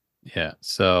 Yeah.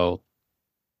 So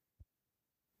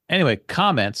anyway,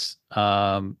 comments.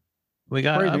 We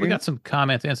got some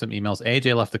comments and some emails.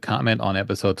 AJ left a comment on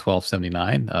episode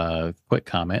 1279. Quick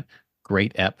comment.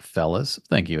 Great ep, fellas.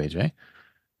 Thank you, AJ.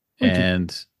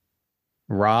 Thank you.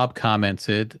 Rob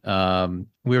commented,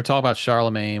 we were talking about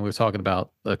Charlemagne. We were talking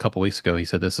about a couple weeks ago. He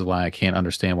said, "This is why I can't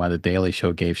understand why the Daily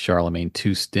Show gave Charlemagne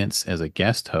 2 stints as a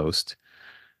guest host."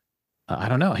 I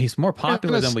don't know. He's more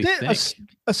popular than we think.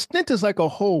 A stint is like a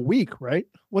whole week, right?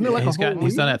 Wasn't it like he's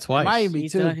done that twice.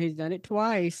 He's done it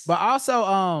twice. But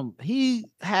also, he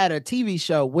had a TV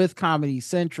show with Comedy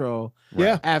Central.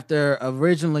 Yeah. After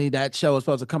originally that show was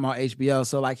supposed to come on HBO,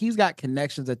 so like he's got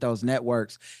connections at those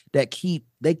networks that keep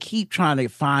trying to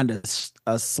find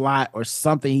a slot or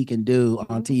something he can do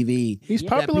on TV. He's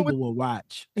popular that people will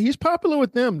watch. He's popular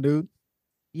with them, dude.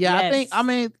 Yeah, yes.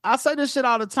 I say this shit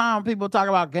all the time. People talk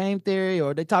about game theory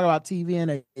or they talk about TV and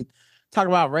they talk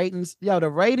about ratings. Yo, the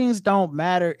ratings don't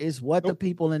matter. It's what the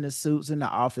people in the suits in the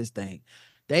office think.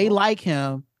 They like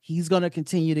him. He's gonna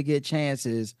continue to get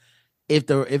chances.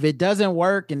 If it doesn't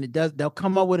work and they'll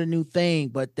come up with a new thing,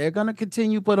 but they're gonna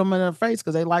continue to put him in their face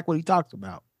because they like what he talks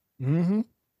about. Mm-hmm.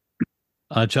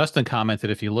 Justin commented,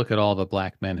 "If you look at all the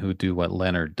black men who do what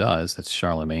Leonard does, that's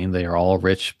Charlemagne, they are all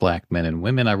rich black men and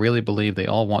women. I really believe they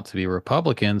all want to be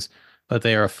Republicans, but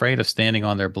they are afraid of standing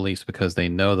on their beliefs because they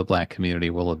know the black community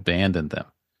will abandon them."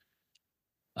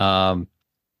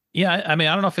 Yeah, I mean,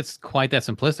 I don't know if it's quite that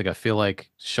simplistic. I feel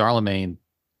like Charlemagne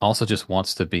also just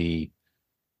wants to he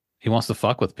wants to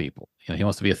fuck with people. You know, he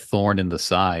wants to be a thorn in the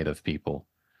side of people.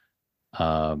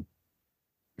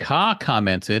 Ka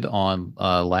commented on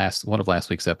one of last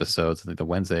week's episodes, I think the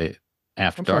Wednesday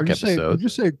After Dark episode. Did you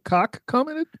say Cock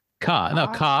commented? Ka.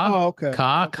 Oh, okay.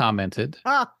 Ka commented.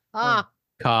 Cock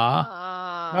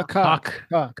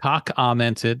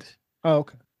commented. Oh,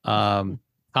 okay.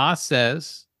 Ka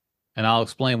says, and I'll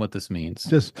explain what this means.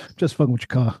 Just fucking with your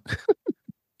Ka.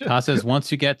 Ka says,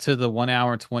 "Once you get to the 1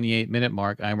 hour and 28-minute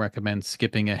mark, I recommend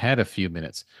skipping ahead a few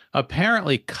minutes."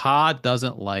 Apparently, Ka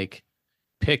doesn't like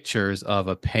pictures of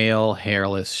a pale,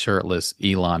 hairless, shirtless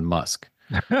Elon Musk.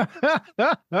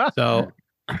 So,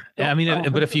 I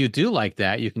mean, but if you do like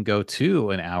that, you can go to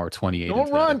 1 hour 28.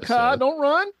 Don't run, Ka. Don't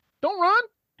run.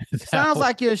 Sounds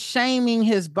like you're shaming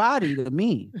his body to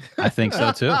me. I think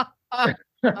so too.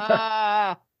 And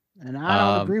I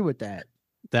don't agree with that.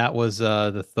 That was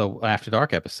the After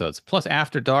Dark episodes. Plus,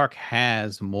 After Dark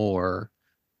has more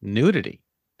nudity.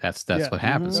 That's what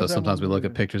happens. So sometimes we look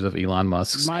at pictures of Elon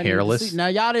Musk's hairless. Now,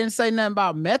 y'all didn't say nothing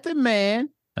about Method Man.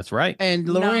 That's right. And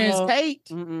Lorenz Tate.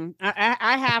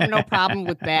 I have no problem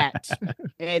with that.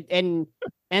 and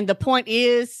the point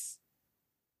is,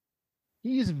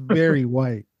 he's very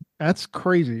white. That's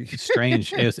crazy.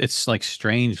 Strange. It's like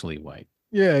strangely white.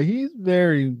 Yeah, he's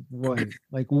very white,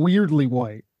 like weirdly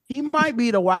white. He might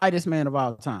be the whitest man of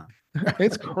all time.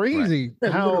 It's crazy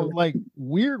how like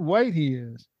weird white he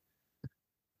is.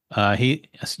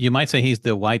 You might say he's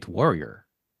the white warrior.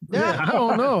 Yeah, I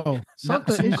don't know.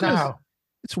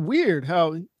 It's weird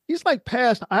how he's like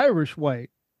past Irish white.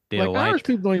 Irish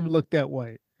people don't even look that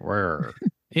white.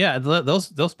 Yeah,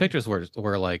 those pictures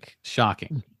were like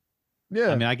shocking.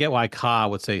 Yeah, I mean, I get why Ka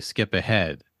would say skip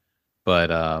ahead, but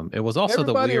it was also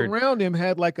everybody the weird around him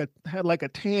had like a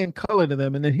tan color to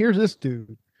them, and then here's this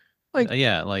dude, like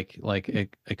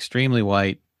extremely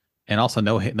white. And also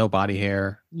no body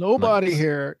hair. No body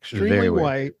hair, extremely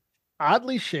white,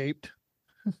 oddly shaped.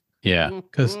 Yeah,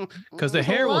 because the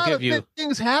hair will give you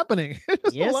things happening.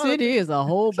 Yes, it is a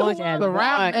whole bunch of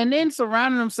and then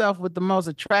surrounding himself with the most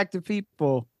attractive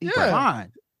people he can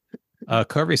find.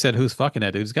 Curvy said, "Who's fucking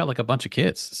that dude? He's got like a bunch of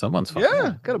kids. Someone's fucking."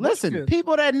 Yeah, listen,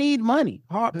 people that need money,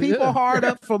 hard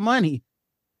up for money.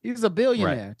 He's a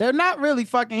billionaire. Right. They're not really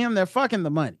fucking him. They're fucking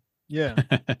the money. Yeah,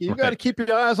 you got to keep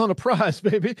your eyes on the prize,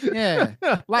 baby. Yeah,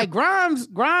 like Grimes'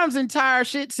 entire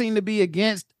shit seemed to be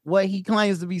against what he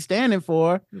claims to be standing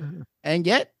for, and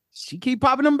yet she keep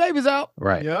popping them babies out.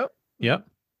 Right. Yep.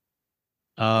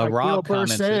 Like Rob Bill Burr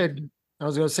said, I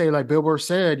was gonna say, like Bill Burr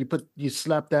said, you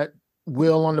slap that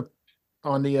wheel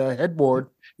on the headboard.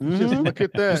 Just look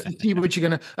at that. Just see what you're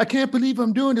gonna. I can't believe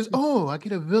I'm doing this. Oh, I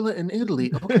get a villa in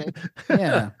Italy. Okay.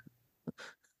 Yeah.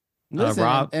 Listen,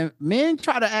 Rob, and men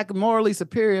try to act morally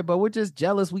superior, but we're just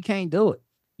jealous we can't do it.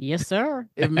 Yes, sir.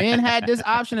 If men had this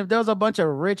option, if there was a bunch of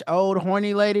rich, old,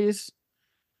 horny ladies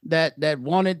that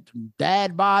wanted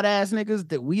dad bod ass niggas,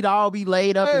 that we'd all be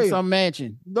laid up in some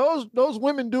mansion. Those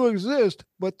women do exist,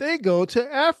 but they go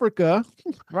to Africa.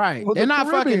 Right. They're not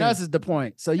fucking us is the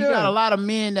point. So you got a lot of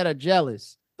men that are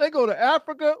jealous. They go to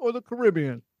Africa or the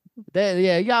Caribbean.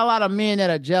 You got a lot of men that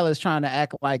are jealous trying to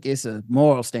act like it's a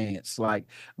moral stance. Like,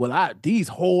 well, these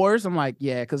whores. I'm like,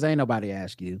 yeah, because ain't nobody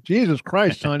ask you. Jesus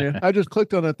Christ, Tanya. I just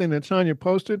clicked on that thing that Tanya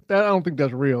posted. I don't think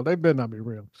that's real. They better not be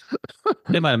real.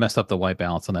 They might have messed up the white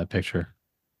balance on that picture.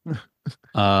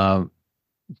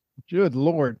 Good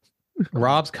Lord.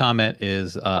 Rob's comment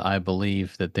is, I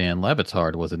believe that Dan Le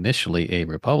Batard was initially a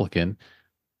Republican.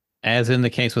 As in the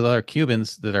case with other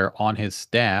Cubans that are on his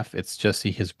staff, it's just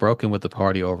he has broken with the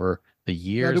party over the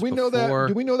years. Now, do we know that?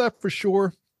 Do we know that for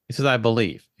sure? He says, I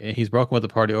believe. He's broken with the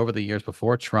party over the years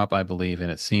before Trump, I believe,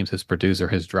 and it seems his producer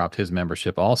has dropped his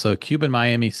membership. Also, Cuban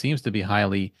Miami seems to be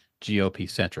highly GOP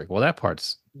centric. Well, that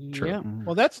part's true. Yeah.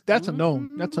 Well, that's a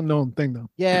known. That's a known thing, though.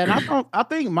 Yeah, and I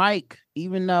think Mike,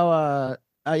 even though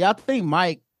I think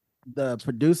Mike, the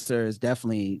producer, is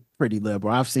definitely pretty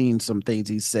liberal. I've seen some things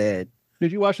he said.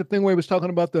 Did you watch the thing where he was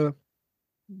talking about the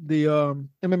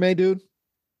MMA dude?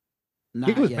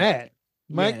 He was mad.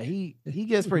 Mike, yeah, he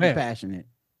gets pretty passionate.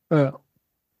 So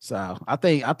I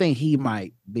think he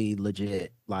might be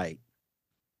legit. Like,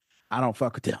 I don't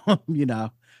fuck with them, you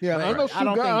know. Yeah, but I know. I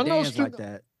don't think Dan's like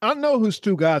that. I know who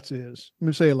Stu Gatz is. Let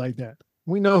me say it like that.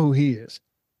 We know who he is.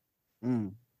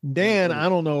 Dan, I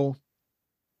don't know.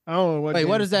 I don't know what. Wait,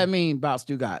 what does that mean about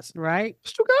Stu Gatz? Right?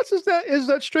 Stu Gatz is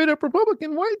that straight up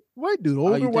Republican white dude,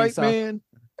 older white man.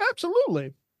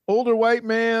 Absolutely, older white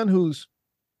man who's,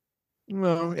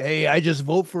 hey, I just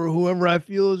vote for whoever I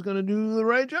feel is going to do the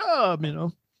right job.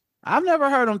 I've never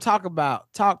heard him talk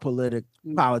politics.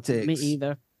 Me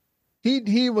either.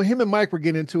 Him and Mike were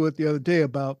getting into it the other day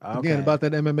about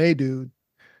that MMA dude.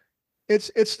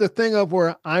 It's the thing of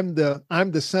where I'm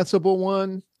the sensible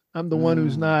one. I'm the one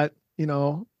who's not. I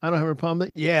don't have a problem with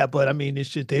it. Yeah, but I mean,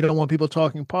 it's just they don't want people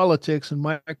talking politics. And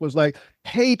Mike was like,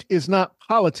 hate is not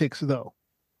politics, though.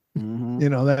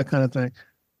 That kind of thing.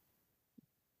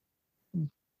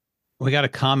 We got a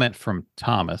comment from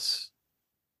Thomas.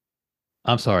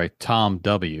 I'm sorry, Tom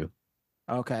W.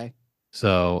 Okay.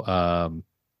 So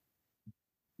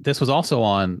this was also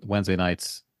on Wednesday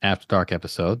night's After Dark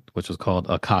episode, which was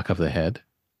called A Cock of the Head.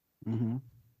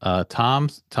 Tom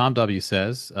W.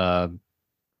 says,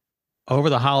 over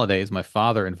the holidays, my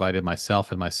father invited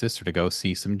myself and my sister to go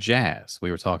see some jazz.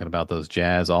 We were talking about those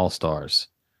jazz all-stars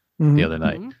the other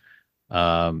night.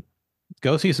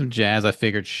 Go see some jazz. I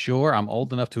figured, sure, I'm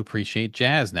old enough to appreciate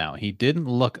jazz now. He didn't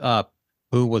look up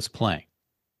who was playing,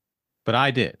 but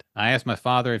I did. I asked my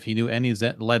father if he knew any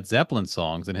Led Zeppelin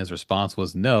songs, and his response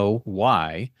was no.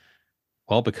 Why?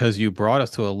 Well, because you brought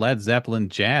us to a Led Zeppelin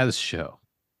jazz show.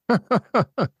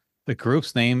 The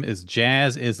group's name is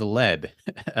Jazz is Led,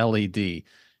 L-E-D.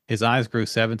 His eyes grew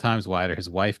 7 times wider. His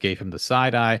wife gave him the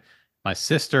side eye. My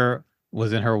sister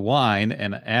was in her wine,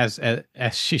 and as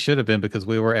she should have been, because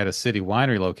we were at a city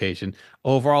winery location.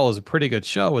 Overall, it was a pretty good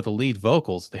show with the lead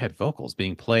vocals. They had vocals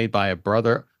being played by a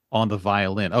brother on the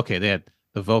violin. Okay, they had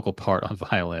the vocal part on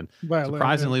violin.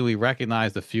 Surprisingly, we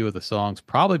recognized a few of the songs,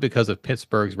 probably because of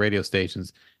Pittsburgh's radio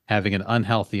stations having an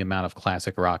unhealthy amount of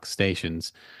classic rock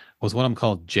stations. Was one of them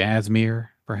called Jazzmere,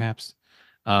 perhaps?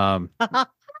 Also,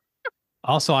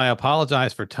 I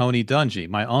apologize for Tony Dungy.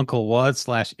 My uncle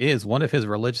was/is one of his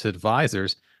religious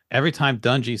advisors. Every time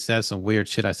Dungy says some weird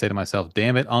shit, I say to myself,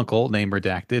 damn it, uncle, name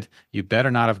redacted. You better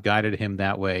not have guided him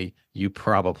that way. You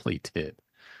probably did.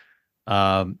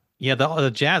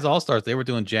 The Jazz All-Stars, they were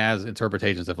doing jazz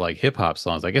interpretations of like hip-hop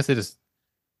songs. I guess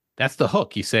that's the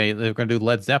hook. You say they're going to do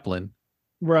Led Zeppelin.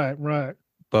 Right.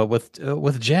 But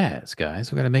with jazz, guys,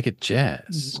 we're gonna make it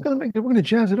jazz. We're gonna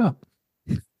jazz it up.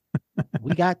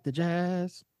 We got the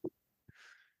jazz.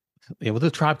 Yeah, we'll do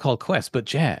Tribe Called Quest, but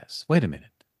jazz. Wait a minute.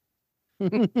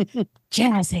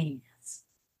 Jazz hands.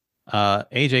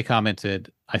 AJ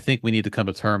commented, I think we need to come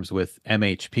to terms with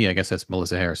MHP. I guess that's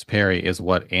Melissa Harris Perry, is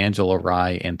what Angela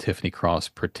Rye and Tiffany Cross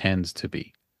pretends to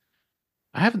be.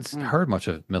 I haven't heard much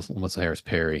of Melissa Harris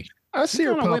Perry. I see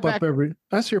her pop up every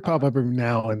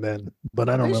now and then, but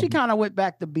I don't know. She kind of went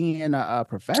back to being a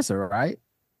professor, right?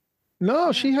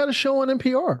 No, she had a show on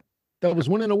NPR that was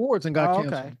winning awards and got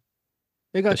canceled.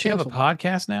 Okay. Does she have a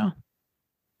podcast now?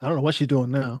 I don't know what she's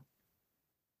doing now.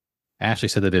 Ashley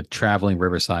said they did Traveling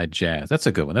Riverside Jazz. That's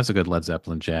a good one. That's a good Led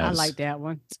Zeppelin jazz. I like that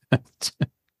one.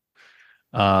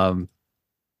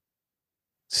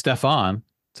 Stefan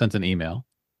sent an email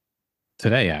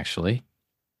today, actually.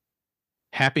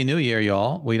 Happy New Year,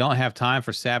 y'all. We don't have time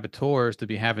for saboteurs to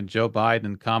be having Joe Biden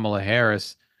and Kamala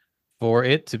Harris. For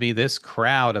it to be this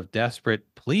crowd of desperate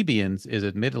plebeians is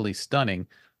admittedly stunning.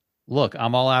 Look,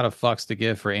 I'm all out of fucks to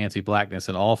give for anti-blackness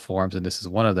in all forms, and this is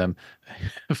one of them.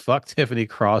 Fuck Tiffany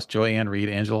Cross, Joy-Ann Reid,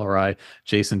 Angela Rye,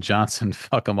 Jason Johnson.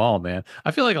 Fuck them all, man.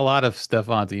 I feel like a lot of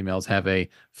Stefan's emails have a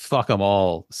fuck them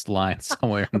all line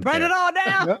somewhere. Burn it all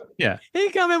down. Yeah. He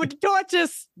come in with the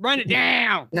torches. Burn it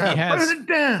down. Yeah, burn it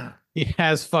down. He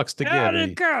has fucks to give.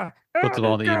 He puts it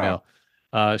all in the email.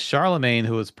 Charlemagne,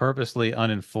 who is purposely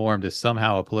uninformed, is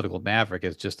somehow a political maverick,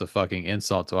 is just a fucking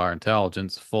insult to our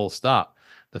intelligence. Full stop.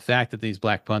 The fact that these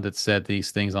black pundits said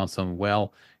these things on some,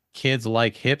 well, kids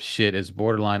like hip shit is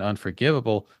borderline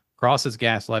unforgivable. Cross is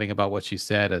gaslighting about what she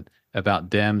said about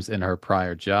Dems in her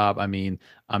prior job. I mean,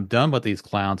 I'm done with these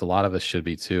clowns. A lot of us should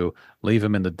be too. Leave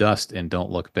them in the dust and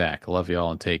don't look back. Love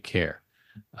y'all and take care.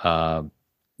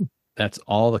 That's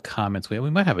all the comments we have.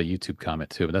 We might have a YouTube comment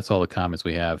too, but that's all the comments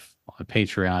we have on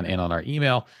Patreon and on our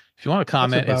email. If you want to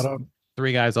comment, it's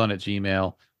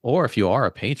 3guyson@gmail.com. Or if you are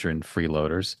a patron,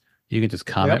 freeloaders, you can just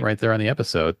comment right there on the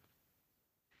episode.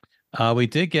 We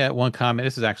did get one comment.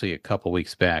 This is actually a couple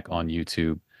weeks back on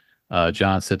YouTube.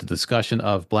 John said the discussion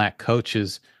of black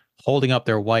coaches holding up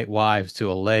their white wives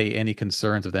to allay any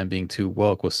concerns of them being too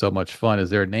woke was so much fun. Is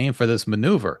there a name for this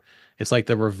maneuver? It's like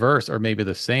the reverse or maybe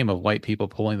the same of white people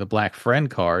pulling the black friend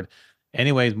card.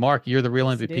 Anyways, Mark, you're the real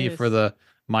MVP for the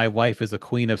my wife is a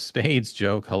queen of spades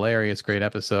joke. Hilarious. Great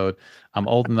episode. I'm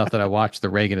old enough that I watched the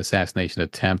Reagan assassination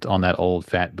attempt on that old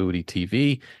fat booty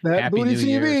TV. Happy New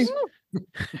Year's.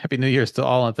 Happy New Year's to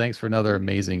all, and thanks for another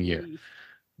amazing year.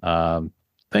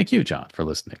 Thank you, John, for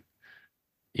listening.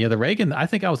 Yeah, the Reagan, I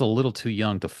think I was a little too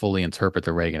young to fully interpret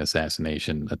the Reagan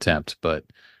assassination attempt, but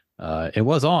it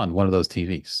was on one of those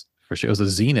TVs. For sure. It was a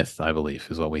Zenith, I believe,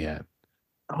 is what we had.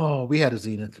 Oh, we had a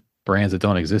Zenith. Brands that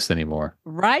don't exist anymore.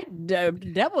 Right?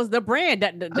 That was the brand.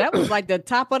 That was like the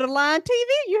top of the line TV.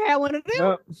 You had one of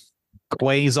them.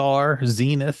 Quasar,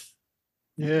 Zenith.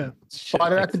 Yeah.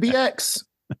 Spotted at the BX.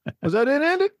 Was that it,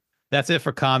 Andy? That's it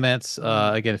for comments.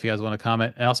 Again, if you guys want to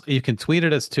comment, also you can tweet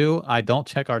at us too. I don't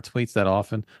check our tweets that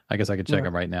often. I guess I could check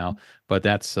them right now. But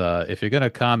that's if you're going to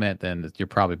comment, then you're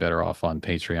probably better off on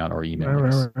Patreon or email.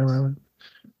 Right.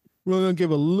 We're going to give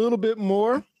a little bit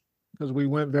more because we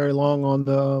went very long on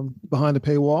the behind the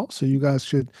paywall. So you guys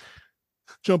should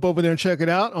jump over there and check it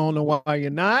out. I don't know why you're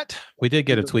not. We did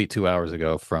get a tweet 2 hours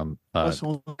ago from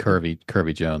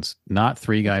Curvy Jones. Not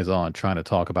 3 guys on trying to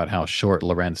talk about how short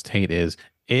Lorenz Tate is.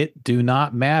 It do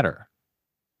not matter.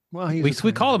 Well,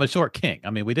 we call him a short king. I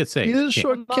mean, we did say he is a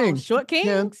short king. Short king.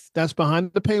 Yeah, that's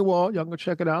behind the paywall. Y'all go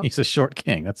check it out. He's a short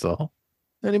king. That's all.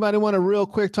 Anybody want to real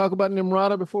quick talk about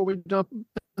Nimrata before we jump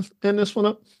in this one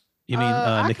up? You mean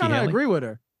I Nikki kind of Haley? agree with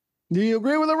her. Do you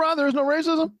agree with her, Rod? There's no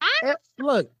racism?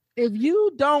 Look, if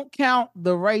you don't count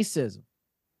the racism.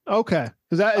 Okay.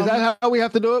 Is that how we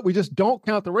have to do it? We just don't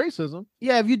count the racism.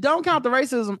 Yeah, if you don't count the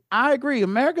racism, I agree.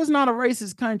 America's not a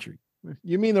racist country.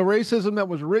 You mean the racism that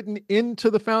was written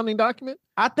into the founding document?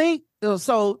 I think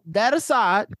so. That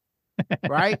aside,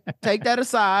 right? Take that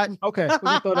aside. Okay, we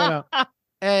can throw that out.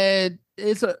 And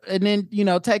then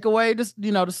take away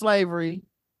the slavery,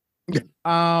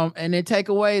 and then take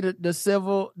away the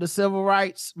civil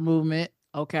rights movement.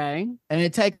 Okay, and then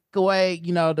take away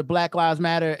the Black Lives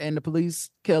Matter and the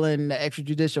police killing, the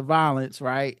extrajudicial violence,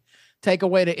 right? Take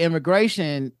away the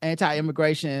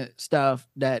anti-immigration stuff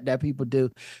that people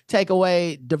do. Take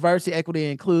away diversity, equity,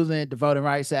 and inclusion, the Voting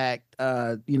Rights Act,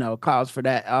 calls for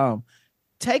that.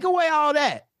 Take away all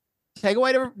that. Take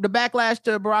away the backlash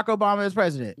to Barack Obama as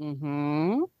president.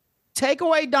 Mm-hmm. Take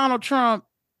away Donald Trump,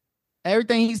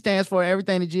 everything he stands for,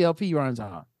 everything the GOP runs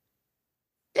on.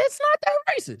 It's not that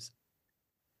racist.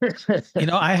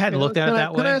 I hadn't looked at it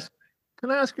that way.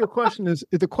 Can I ask you a question? Is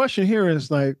the question here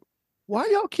is like, why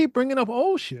y'all keep bringing up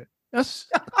old shit? That's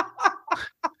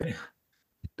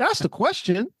the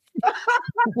question.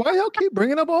 Why y'all keep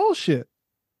bringing up old shit?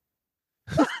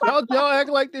 y'all act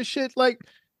like this shit like,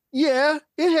 yeah,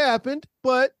 it happened,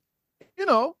 but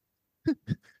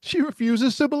she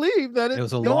refuses to believe that it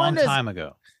was a long time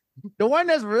ago. The one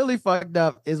that's really fucked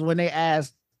up is when they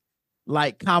asked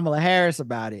like Kamala Harris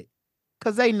about it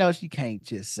because they know she can't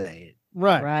just say it.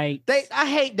 Right. I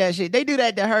hate that shit. They do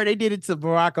that to her. They did it to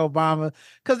Barack Obama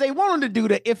because they want him to do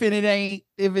the if it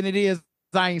is,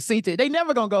 I ain't seen it. They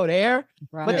never gonna go there.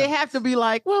 Right. But they have to be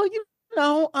like, well,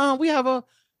 we have a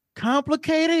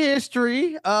complicated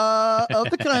history of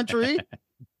the country.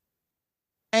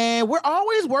 And we're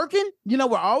always working.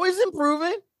 We're always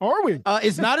improving. Are we?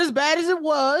 It's not as bad as it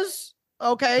was.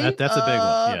 Okay. That's a big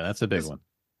one. Yeah, that's a big one.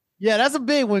 Yeah, that's a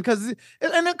big one.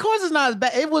 And of course it's not as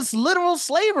bad. It was literal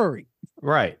slavery.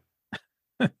 Right.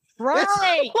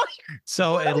 Right.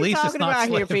 So at least it's not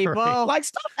slavery. Here, people? Like,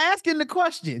 stop asking the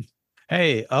question.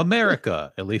 Hey,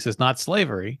 America, at least it's not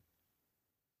slavery.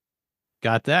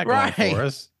 Got that going for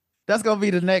us. That's gonna be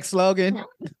the next slogan.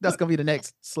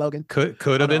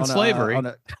 Could have been slavery.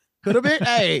 Could have been.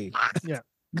 Hey, yeah.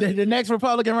 The next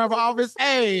Republican run for office.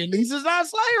 Hey, at least it's not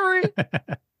slavery.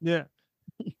 Yeah.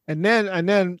 And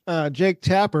then Jake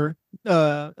Tapper,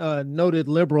 noted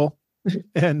liberal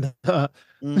and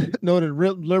noted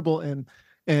liberal and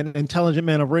intelligent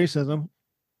man of racism,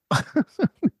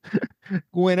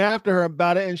 went after her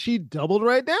about it, and she doubled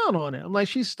right down on it. I'm like,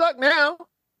 she's stuck now.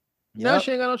 Yep. Now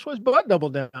she ain't got no choice but double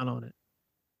down on it.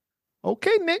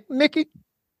 Okay, Nikki.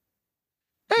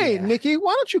 Hey, yeah. Nikki,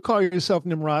 why don't you call yourself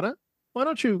Nimrata? Why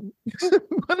don't you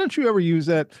ever use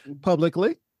that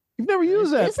publicly? You've never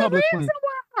used that publicly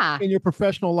in your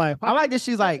professional life. I like that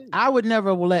she's like, I would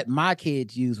never let my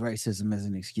kids use racism as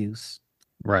an excuse.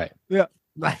 Right. Yeah.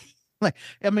 Like,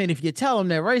 I mean, if you tell them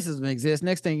that racism exists,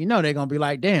 next thing you know, they're gonna be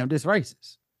like, damn, this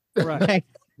racist. Right.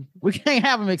 We can't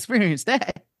have them experience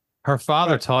that. Her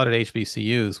father taught at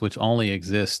HBCUs, which only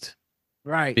exist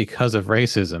because of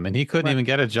racism, and he couldn't even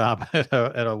get a job at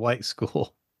a white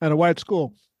school. At a white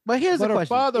school. But here's the question. Her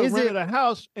father rented a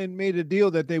house and made a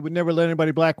deal that they would never let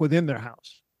anybody black within their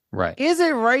house. Right. Is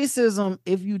it racism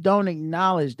if you don't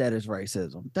acknowledge that it's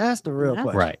racism? That's the real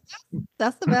question. Right.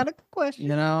 That's the better question.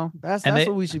 That's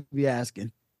what we should be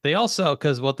asking. They also,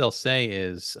 because what they'll say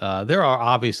is there are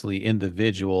obviously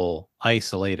individual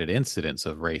isolated incidents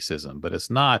of racism, but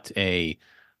it's not a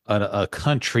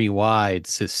countrywide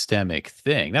systemic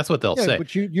thing. That's what they'll say.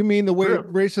 But you mean the way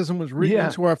racism was written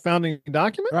into our founding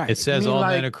document? Right. It says all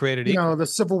men are created equal. The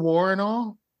Civil War and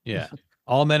all? Yeah.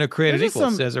 All men are created equal.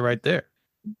 It says it right there.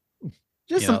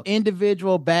 Just some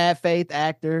individual bad faith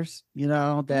actors,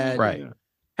 that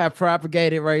have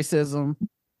propagated racism.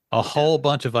 A whole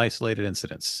bunch of isolated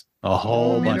incidents. A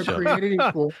whole bunch of created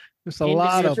equal. Just a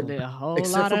lot of them.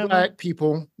 Except for black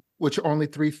people, which are only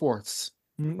 3/4.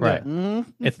 Right. Mm-hmm.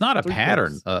 It's not a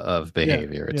pattern of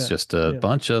behavior. It's just a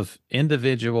bunch of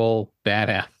individual bad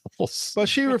apples. But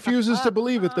she refuses to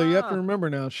believe it, though. You have to remember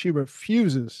now, she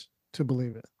refuses to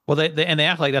believe it. Well, they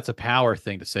act like that's a power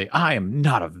thing to say, I am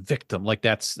not a victim. Like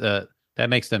that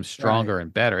makes them stronger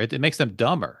and better. It makes them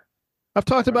dumber. I've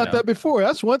talked about that before.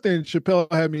 That's one thing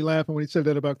Chappelle had me laughing when he said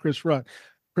that about Chris Rock.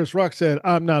 Chris Rock said,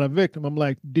 I'm not a victim. I'm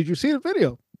like, did you see the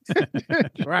video?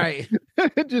 Right.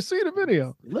 Did you see the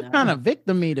video? Look kind of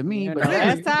victim-y to me. But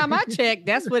last time I checked,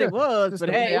 that's what it was. But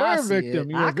hey, you're a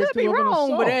victim. I could be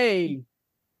wrong, but hey.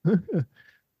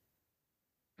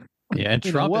 Yeah, and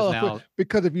Trump is now...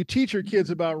 Because if you teach your kids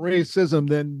about racism,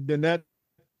 then that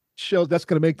shows that's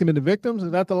going to make them into victims.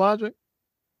 Is that the logic?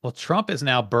 Well, Trump is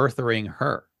now birthering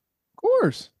her. Of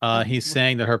course. He's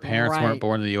saying that her parents weren't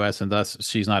born in the U.S. and thus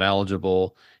she's not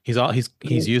eligible. He's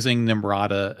using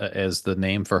Nimrata as the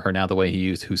name for her now, the way he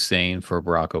used Hussein for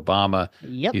Barack Obama.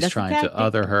 Yep, he's trying to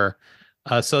other her.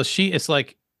 So it's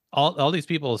like all these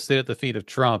people sit at the feet of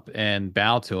Trump and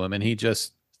bow to him, and he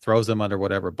just throws them under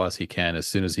whatever bus he can as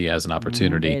soon as he has an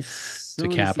opportunity to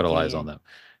capitalize on them.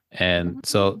 And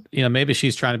so, maybe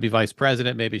she's trying to be vice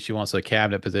president. Maybe she wants a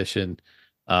cabinet position.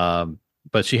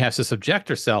 But she has to subject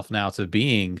herself now to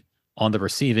being on the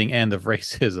receiving end of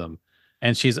racism.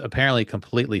 And she's apparently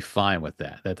completely fine with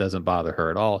that. That doesn't bother her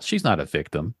at all. She's not a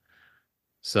victim.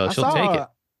 So she'll take it.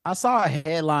 I saw a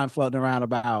headline floating around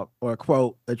about, or a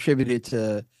quote attributed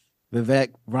to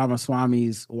Vivek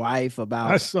Ramaswamy's wife about.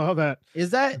 I saw that.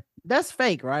 That's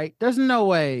fake, right? There's no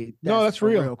way. That's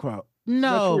real quote.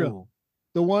 No. That's real.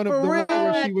 The one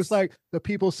where she was like, the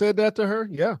people said that to her.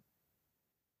 Yeah.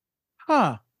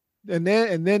 Huh. And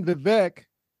then Vivek,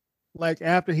 like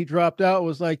after he dropped out,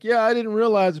 was like, yeah, I didn't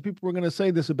realize that people were going to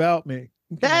say this about me.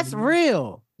 That's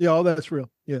real. Yeah, all that's real.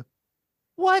 Yeah.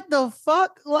 What the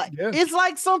fuck? Like, it's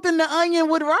like something the Onion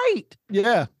would write.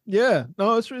 Yeah.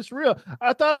 No, it's real.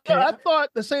 I thought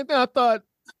the same thing. I thought,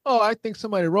 I think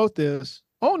somebody wrote this.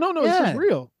 Oh, no, this is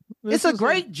real. It's a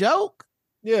great joke.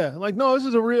 Yeah. Like, no, this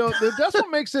is a real, that's what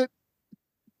makes it,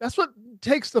 that's what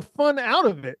takes the fun out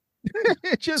of it.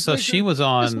 So she was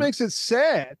on. This makes it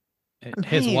sad.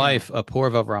 His wife,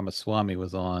 Apoorva Ramaswamy,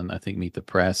 was on, I think, Meet the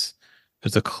Press.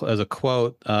 There's a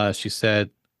quote. She said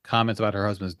comments about her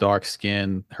husband's dark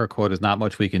skin. Her quote is, "Not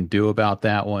much we can do about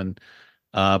that one."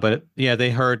 But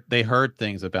they heard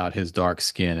things about his dark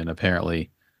skin and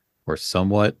apparently were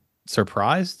somewhat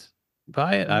surprised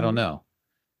by it. I don't know.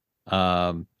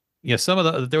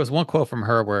 There was one quote from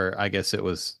her where I guess it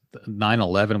was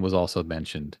 9/11 was also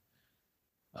mentioned.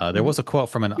 There was a quote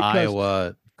from an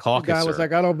Iowa caucuser. The guy was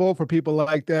like, I don't vote for people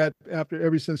like that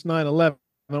ever since 9/11.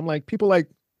 And I'm like, people like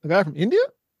the guy from India?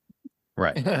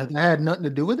 Right. That had nothing to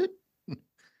do with it.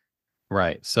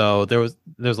 Right. So there's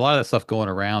a lot of that stuff going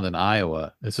around in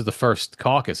Iowa. This is the first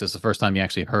caucus. This is the first time you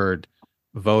actually heard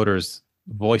voters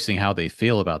voicing how they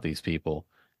feel about these people.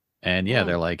 And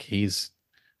they're like, he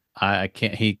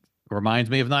reminds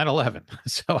me of 9/11.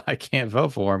 So I can't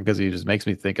vote for him because he just makes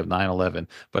me think of 9/11,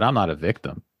 but I'm not a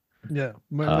victim. Yeah.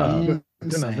 They're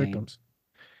not victims.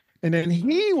 And then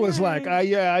he was like,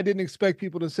 I didn't expect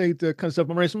people to say the kind of stuff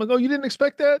I'm racist. I'm like, oh, you didn't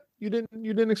expect that? You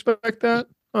didn't expect that?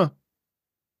 Huh.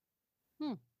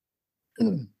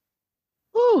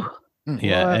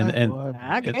 Yeah, and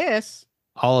I guess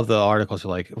all of the articles are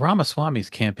like, Ramaswamy's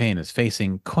campaign is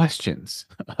facing questions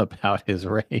about his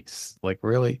race. Like,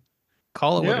 really?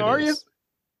 Call it what it is.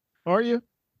 Are you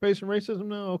facing racism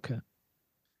now? Okay.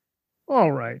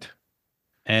 All right.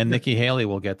 And Nikki Haley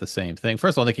will get the same thing.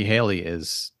 First of all, Nikki Haley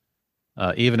is,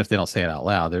 even if they don't say it out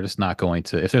loud, they're just not going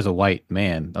to. If there's a white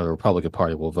man, the Republican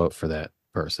Party will vote for that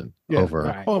person over.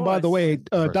 Right. Oh, and by the way,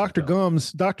 Dr.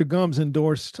 Gums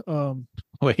endorsed.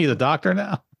 Wait, he's a doctor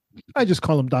now? I just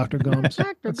call him Dr. Gums.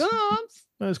 Dr. Gums.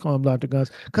 I just call him Dr.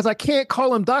 Gums because I can't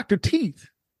call him Dr. Teeth.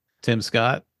 Tim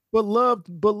Scott,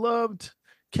 beloved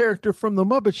character from the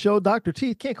Muppet Show, Dr.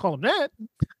 Teeth. Can't call him that.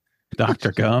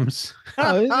 Dr. Gums.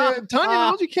 Tanya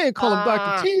knows you can't call him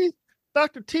Dr. Teeth.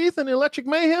 Dr. Teeth and Electric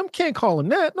Mayhem can't call him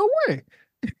that. No way.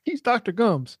 He's Dr.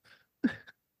 Gums.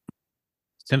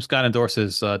 Tim Scott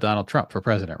endorses Donald Trump for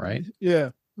president, right? Yeah.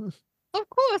 Of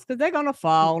course, because they're gonna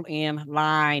fall in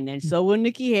line, and so will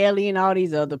Nikki Haley and all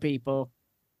these other people.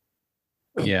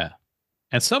 Yeah,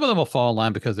 and some of them will fall in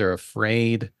line because they're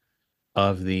afraid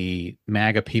of the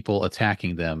MAGA people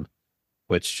attacking them,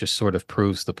 which just sort of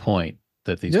proves the point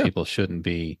that these people shouldn't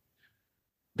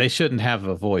have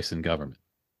a voice in government,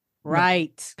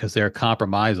 right? Because they're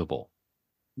compromisable.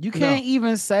 You can't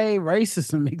even say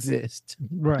racism exists.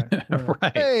 Right.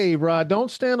 Right. Hey, Rod,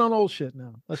 don't stand on old shit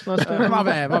now. Let's not stand my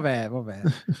bad.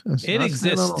 It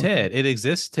exists, Ted. It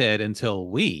exists, Ted, until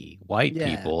we, white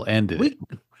people, ended it.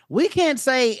 We can't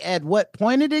say at what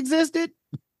point it existed,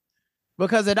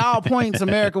 because at all points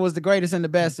America was the greatest and the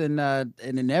best, and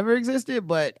it never existed.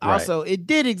 But also it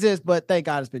did exist, but thank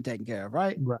God it's been taken care of,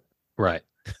 right? Right.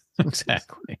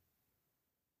 Exactly.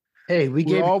 Hey,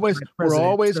 we're always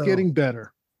getting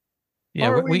better.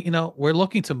 Yeah, we're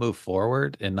looking to move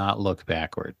forward and not look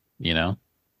backward. That's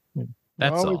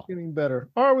all. Getting better.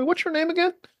 Are we? What's your name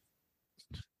again?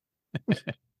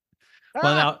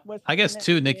 Well, now I guess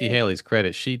to Nikki Haley's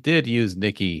credit, she did use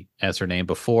Nikki as her name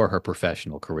before her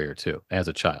professional career too, as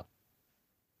a child.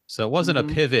 So it wasn't a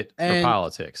pivot for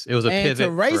politics. It was a pivot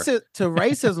to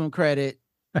racism credit.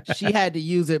 She had to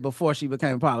use it before she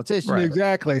became a politician. Right.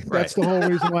 Exactly. That's the whole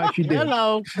reason why she did.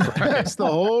 Hello. That's the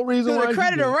whole reason why. To the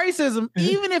credit of racism,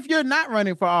 even if you're not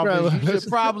running for office, you should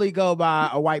probably go by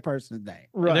a white person's name.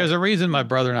 Right. There's a reason my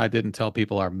brother and I didn't tell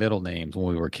people our middle names when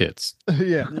we were kids.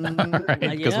 Yeah.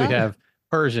 Because we have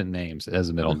Persian names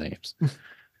as middle names.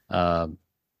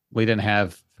 We didn't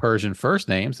have Persian first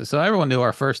names, so everyone knew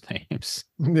our first names.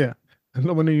 Yeah.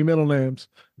 No one knew your middle names.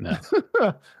 No.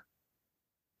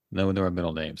 No one knew our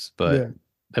middle names, but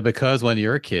because when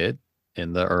you're a kid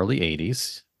in the early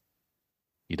 80s,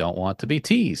 you don't want to be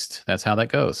teased. That's how that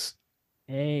goes.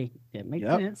 Hey, it makes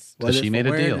sense. So she made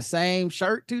a deal. The same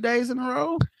shirt 2 days in a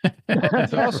row.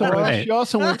 She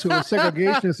also went to a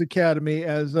segregationist academy,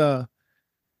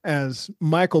 as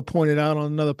Michael pointed out on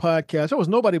another podcast. There was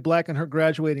nobody black in her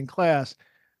graduating class.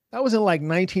 That was in like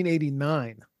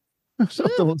 1989,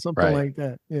 something like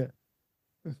that. Yeah.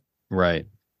 Right.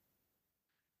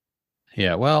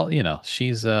 Yeah, well, she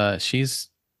had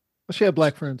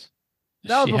black friends.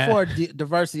 That was before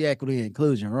diversity, equity, and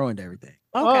inclusion ruined everything.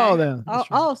 Okay.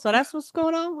 So that's what's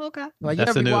going on. Okay. Like you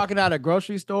ever be walking out of a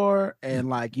grocery store and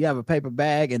like you have a paper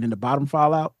bag and then the bottom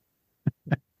fall out?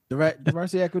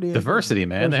 Diversity, equity, diversity,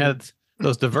 man. They had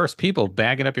those diverse people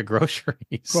bagging up your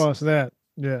groceries. Cross that.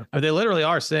 Yeah. They literally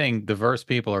are saying diverse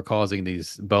people are causing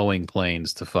these Boeing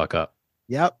planes to fuck up.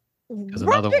 Yep.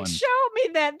 What big show me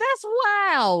that. That's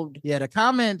wild. Yeah, the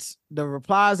comments, the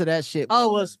replies to that shit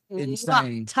was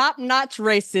insane. Top-notch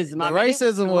racism. The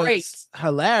racism was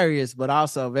hilarious, but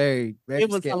also very, very It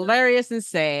was hilarious and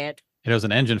sad. It was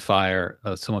an engine fire.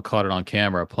 Someone caught it on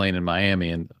camera, a plane in Miami,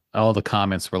 and all the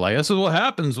comments were like, "This is what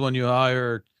happens when you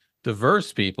hire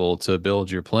diverse people to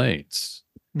build your planes."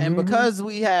 And because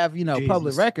we have,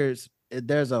 public records,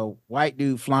 there's a white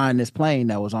dude flying this plane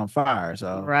that was on fire.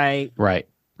 So right,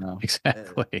 no.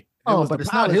 Exactly. But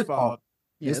it's not his fault.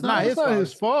 Yeah, it's not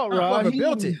his fault, Rod. Whoever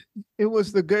built it. It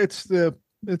was it's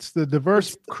the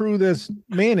diverse crew that's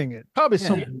manning it. Probably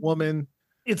some woman.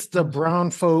 It's the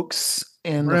brown folks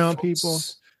and brown people.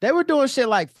 They were doing shit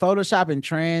like photoshopping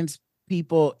trans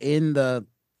people in the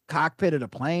cockpit of the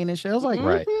plane and shit. I was like,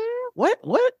 right.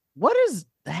 What is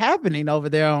happening over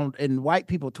there in white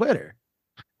people Twitter?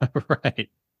 Right.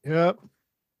 Yep.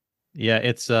 Yeah,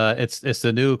 it's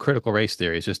the new critical race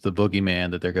theory. It's just the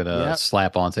boogeyman that they're gonna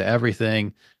slap onto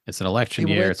everything. It's an election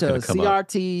year. It's gonna come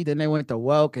CRT, up. Then they went to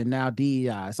woke, and now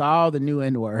DEI. It's all the new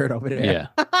N word over there. Yeah,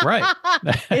 right.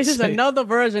 It's just another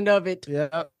version of it.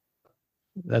 Yeah,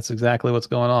 that's exactly what's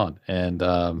going on, and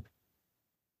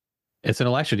it's an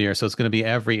election year, so it's going to be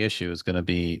every issue is going to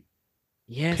be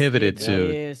pivoted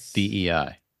to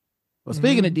DEI. Well,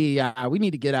 speaking of DEI, we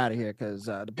need to get out of here because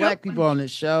the black people on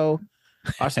this show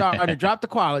are starting to drop the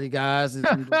quality, guys.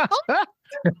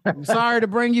 I'm sorry to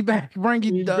bring you back,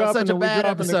 such a bad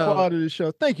episode. The quality of the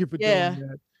show. Thank you for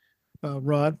doing that,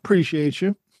 Rod. Appreciate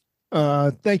you.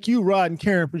 Thank you, Rod and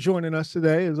Karen, for joining us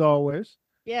today, as always.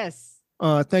 Yes.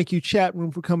 Thank you, chat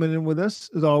room, for coming in with us,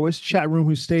 as always. Chat room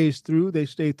who stays through. They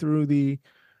stay through the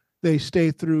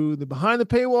behind the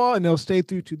paywall, and they'll stay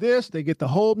through to this. They get the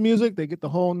whole music. They get the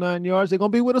whole 9 yards. They're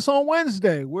going to be with us on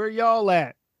Wednesday. Where y'all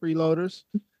at, freeloaders?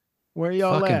 Where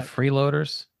y'all fucking at?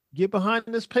 Freeloaders? Get behind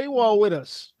this paywall with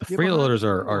us. The freeloaders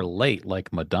are late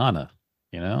like Madonna,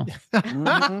 you know?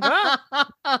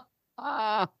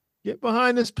 Get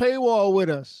behind this paywall with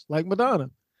us like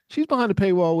Madonna. She's behind the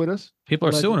paywall with us. People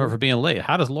are suing her for being late.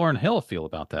 How does Lauryn Hill feel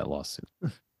about that lawsuit?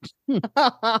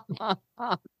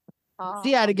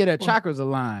 See how to get her chakras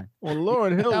aligned. Well,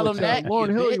 Lauryn Hill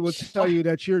will tell you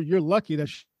that you're lucky that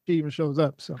she even shows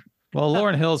up. So, well,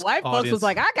 Lauryn Hill's white folks was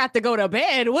like, I got to go to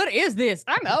bed. What is this?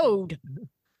 I'm old.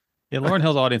 Yeah, Lauryn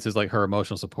Hill's audience is like her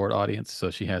emotional support audience,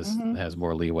 so she has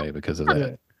more leeway because of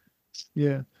that.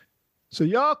 Yeah. So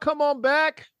y'all come on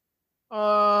back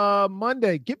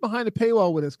Monday. Get behind the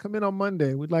paywall with us. Come in on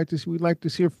Monday. We'd like to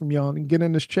hear from y'all and get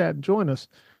in this chat and join us.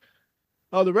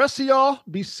 The rest of y'all,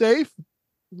 be safe.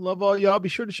 Love all y'all. Be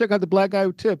sure to check out The Black Guy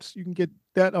Who Tips. You can get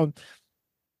that on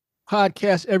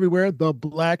podcast everywhere. The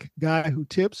Black Guy Who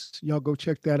Tips. Y'all go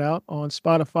check that out on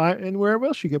Spotify and wherever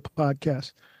else you get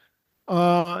podcasts.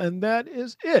 And that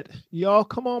is it. Y'all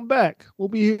come on back. We'll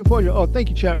be here for you. Oh, thank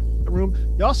you, chat room.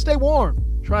 Y'all stay warm.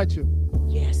 Try to.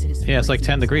 Yes, it is. Yeah, it's like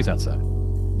 10 degrees outside.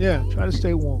 Yeah, try to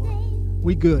stay warm.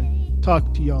 We good.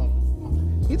 Talk to y'all.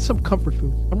 Eat some comfort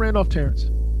food. I'm Randolph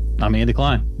Terrence. I'm Andy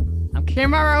Klein. I'm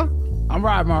Karen Morrow. I'm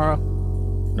Rod Morrow.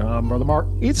 Brother Mark.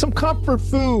 Eat some comfort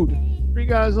food. 3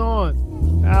 guys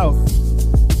on. Out.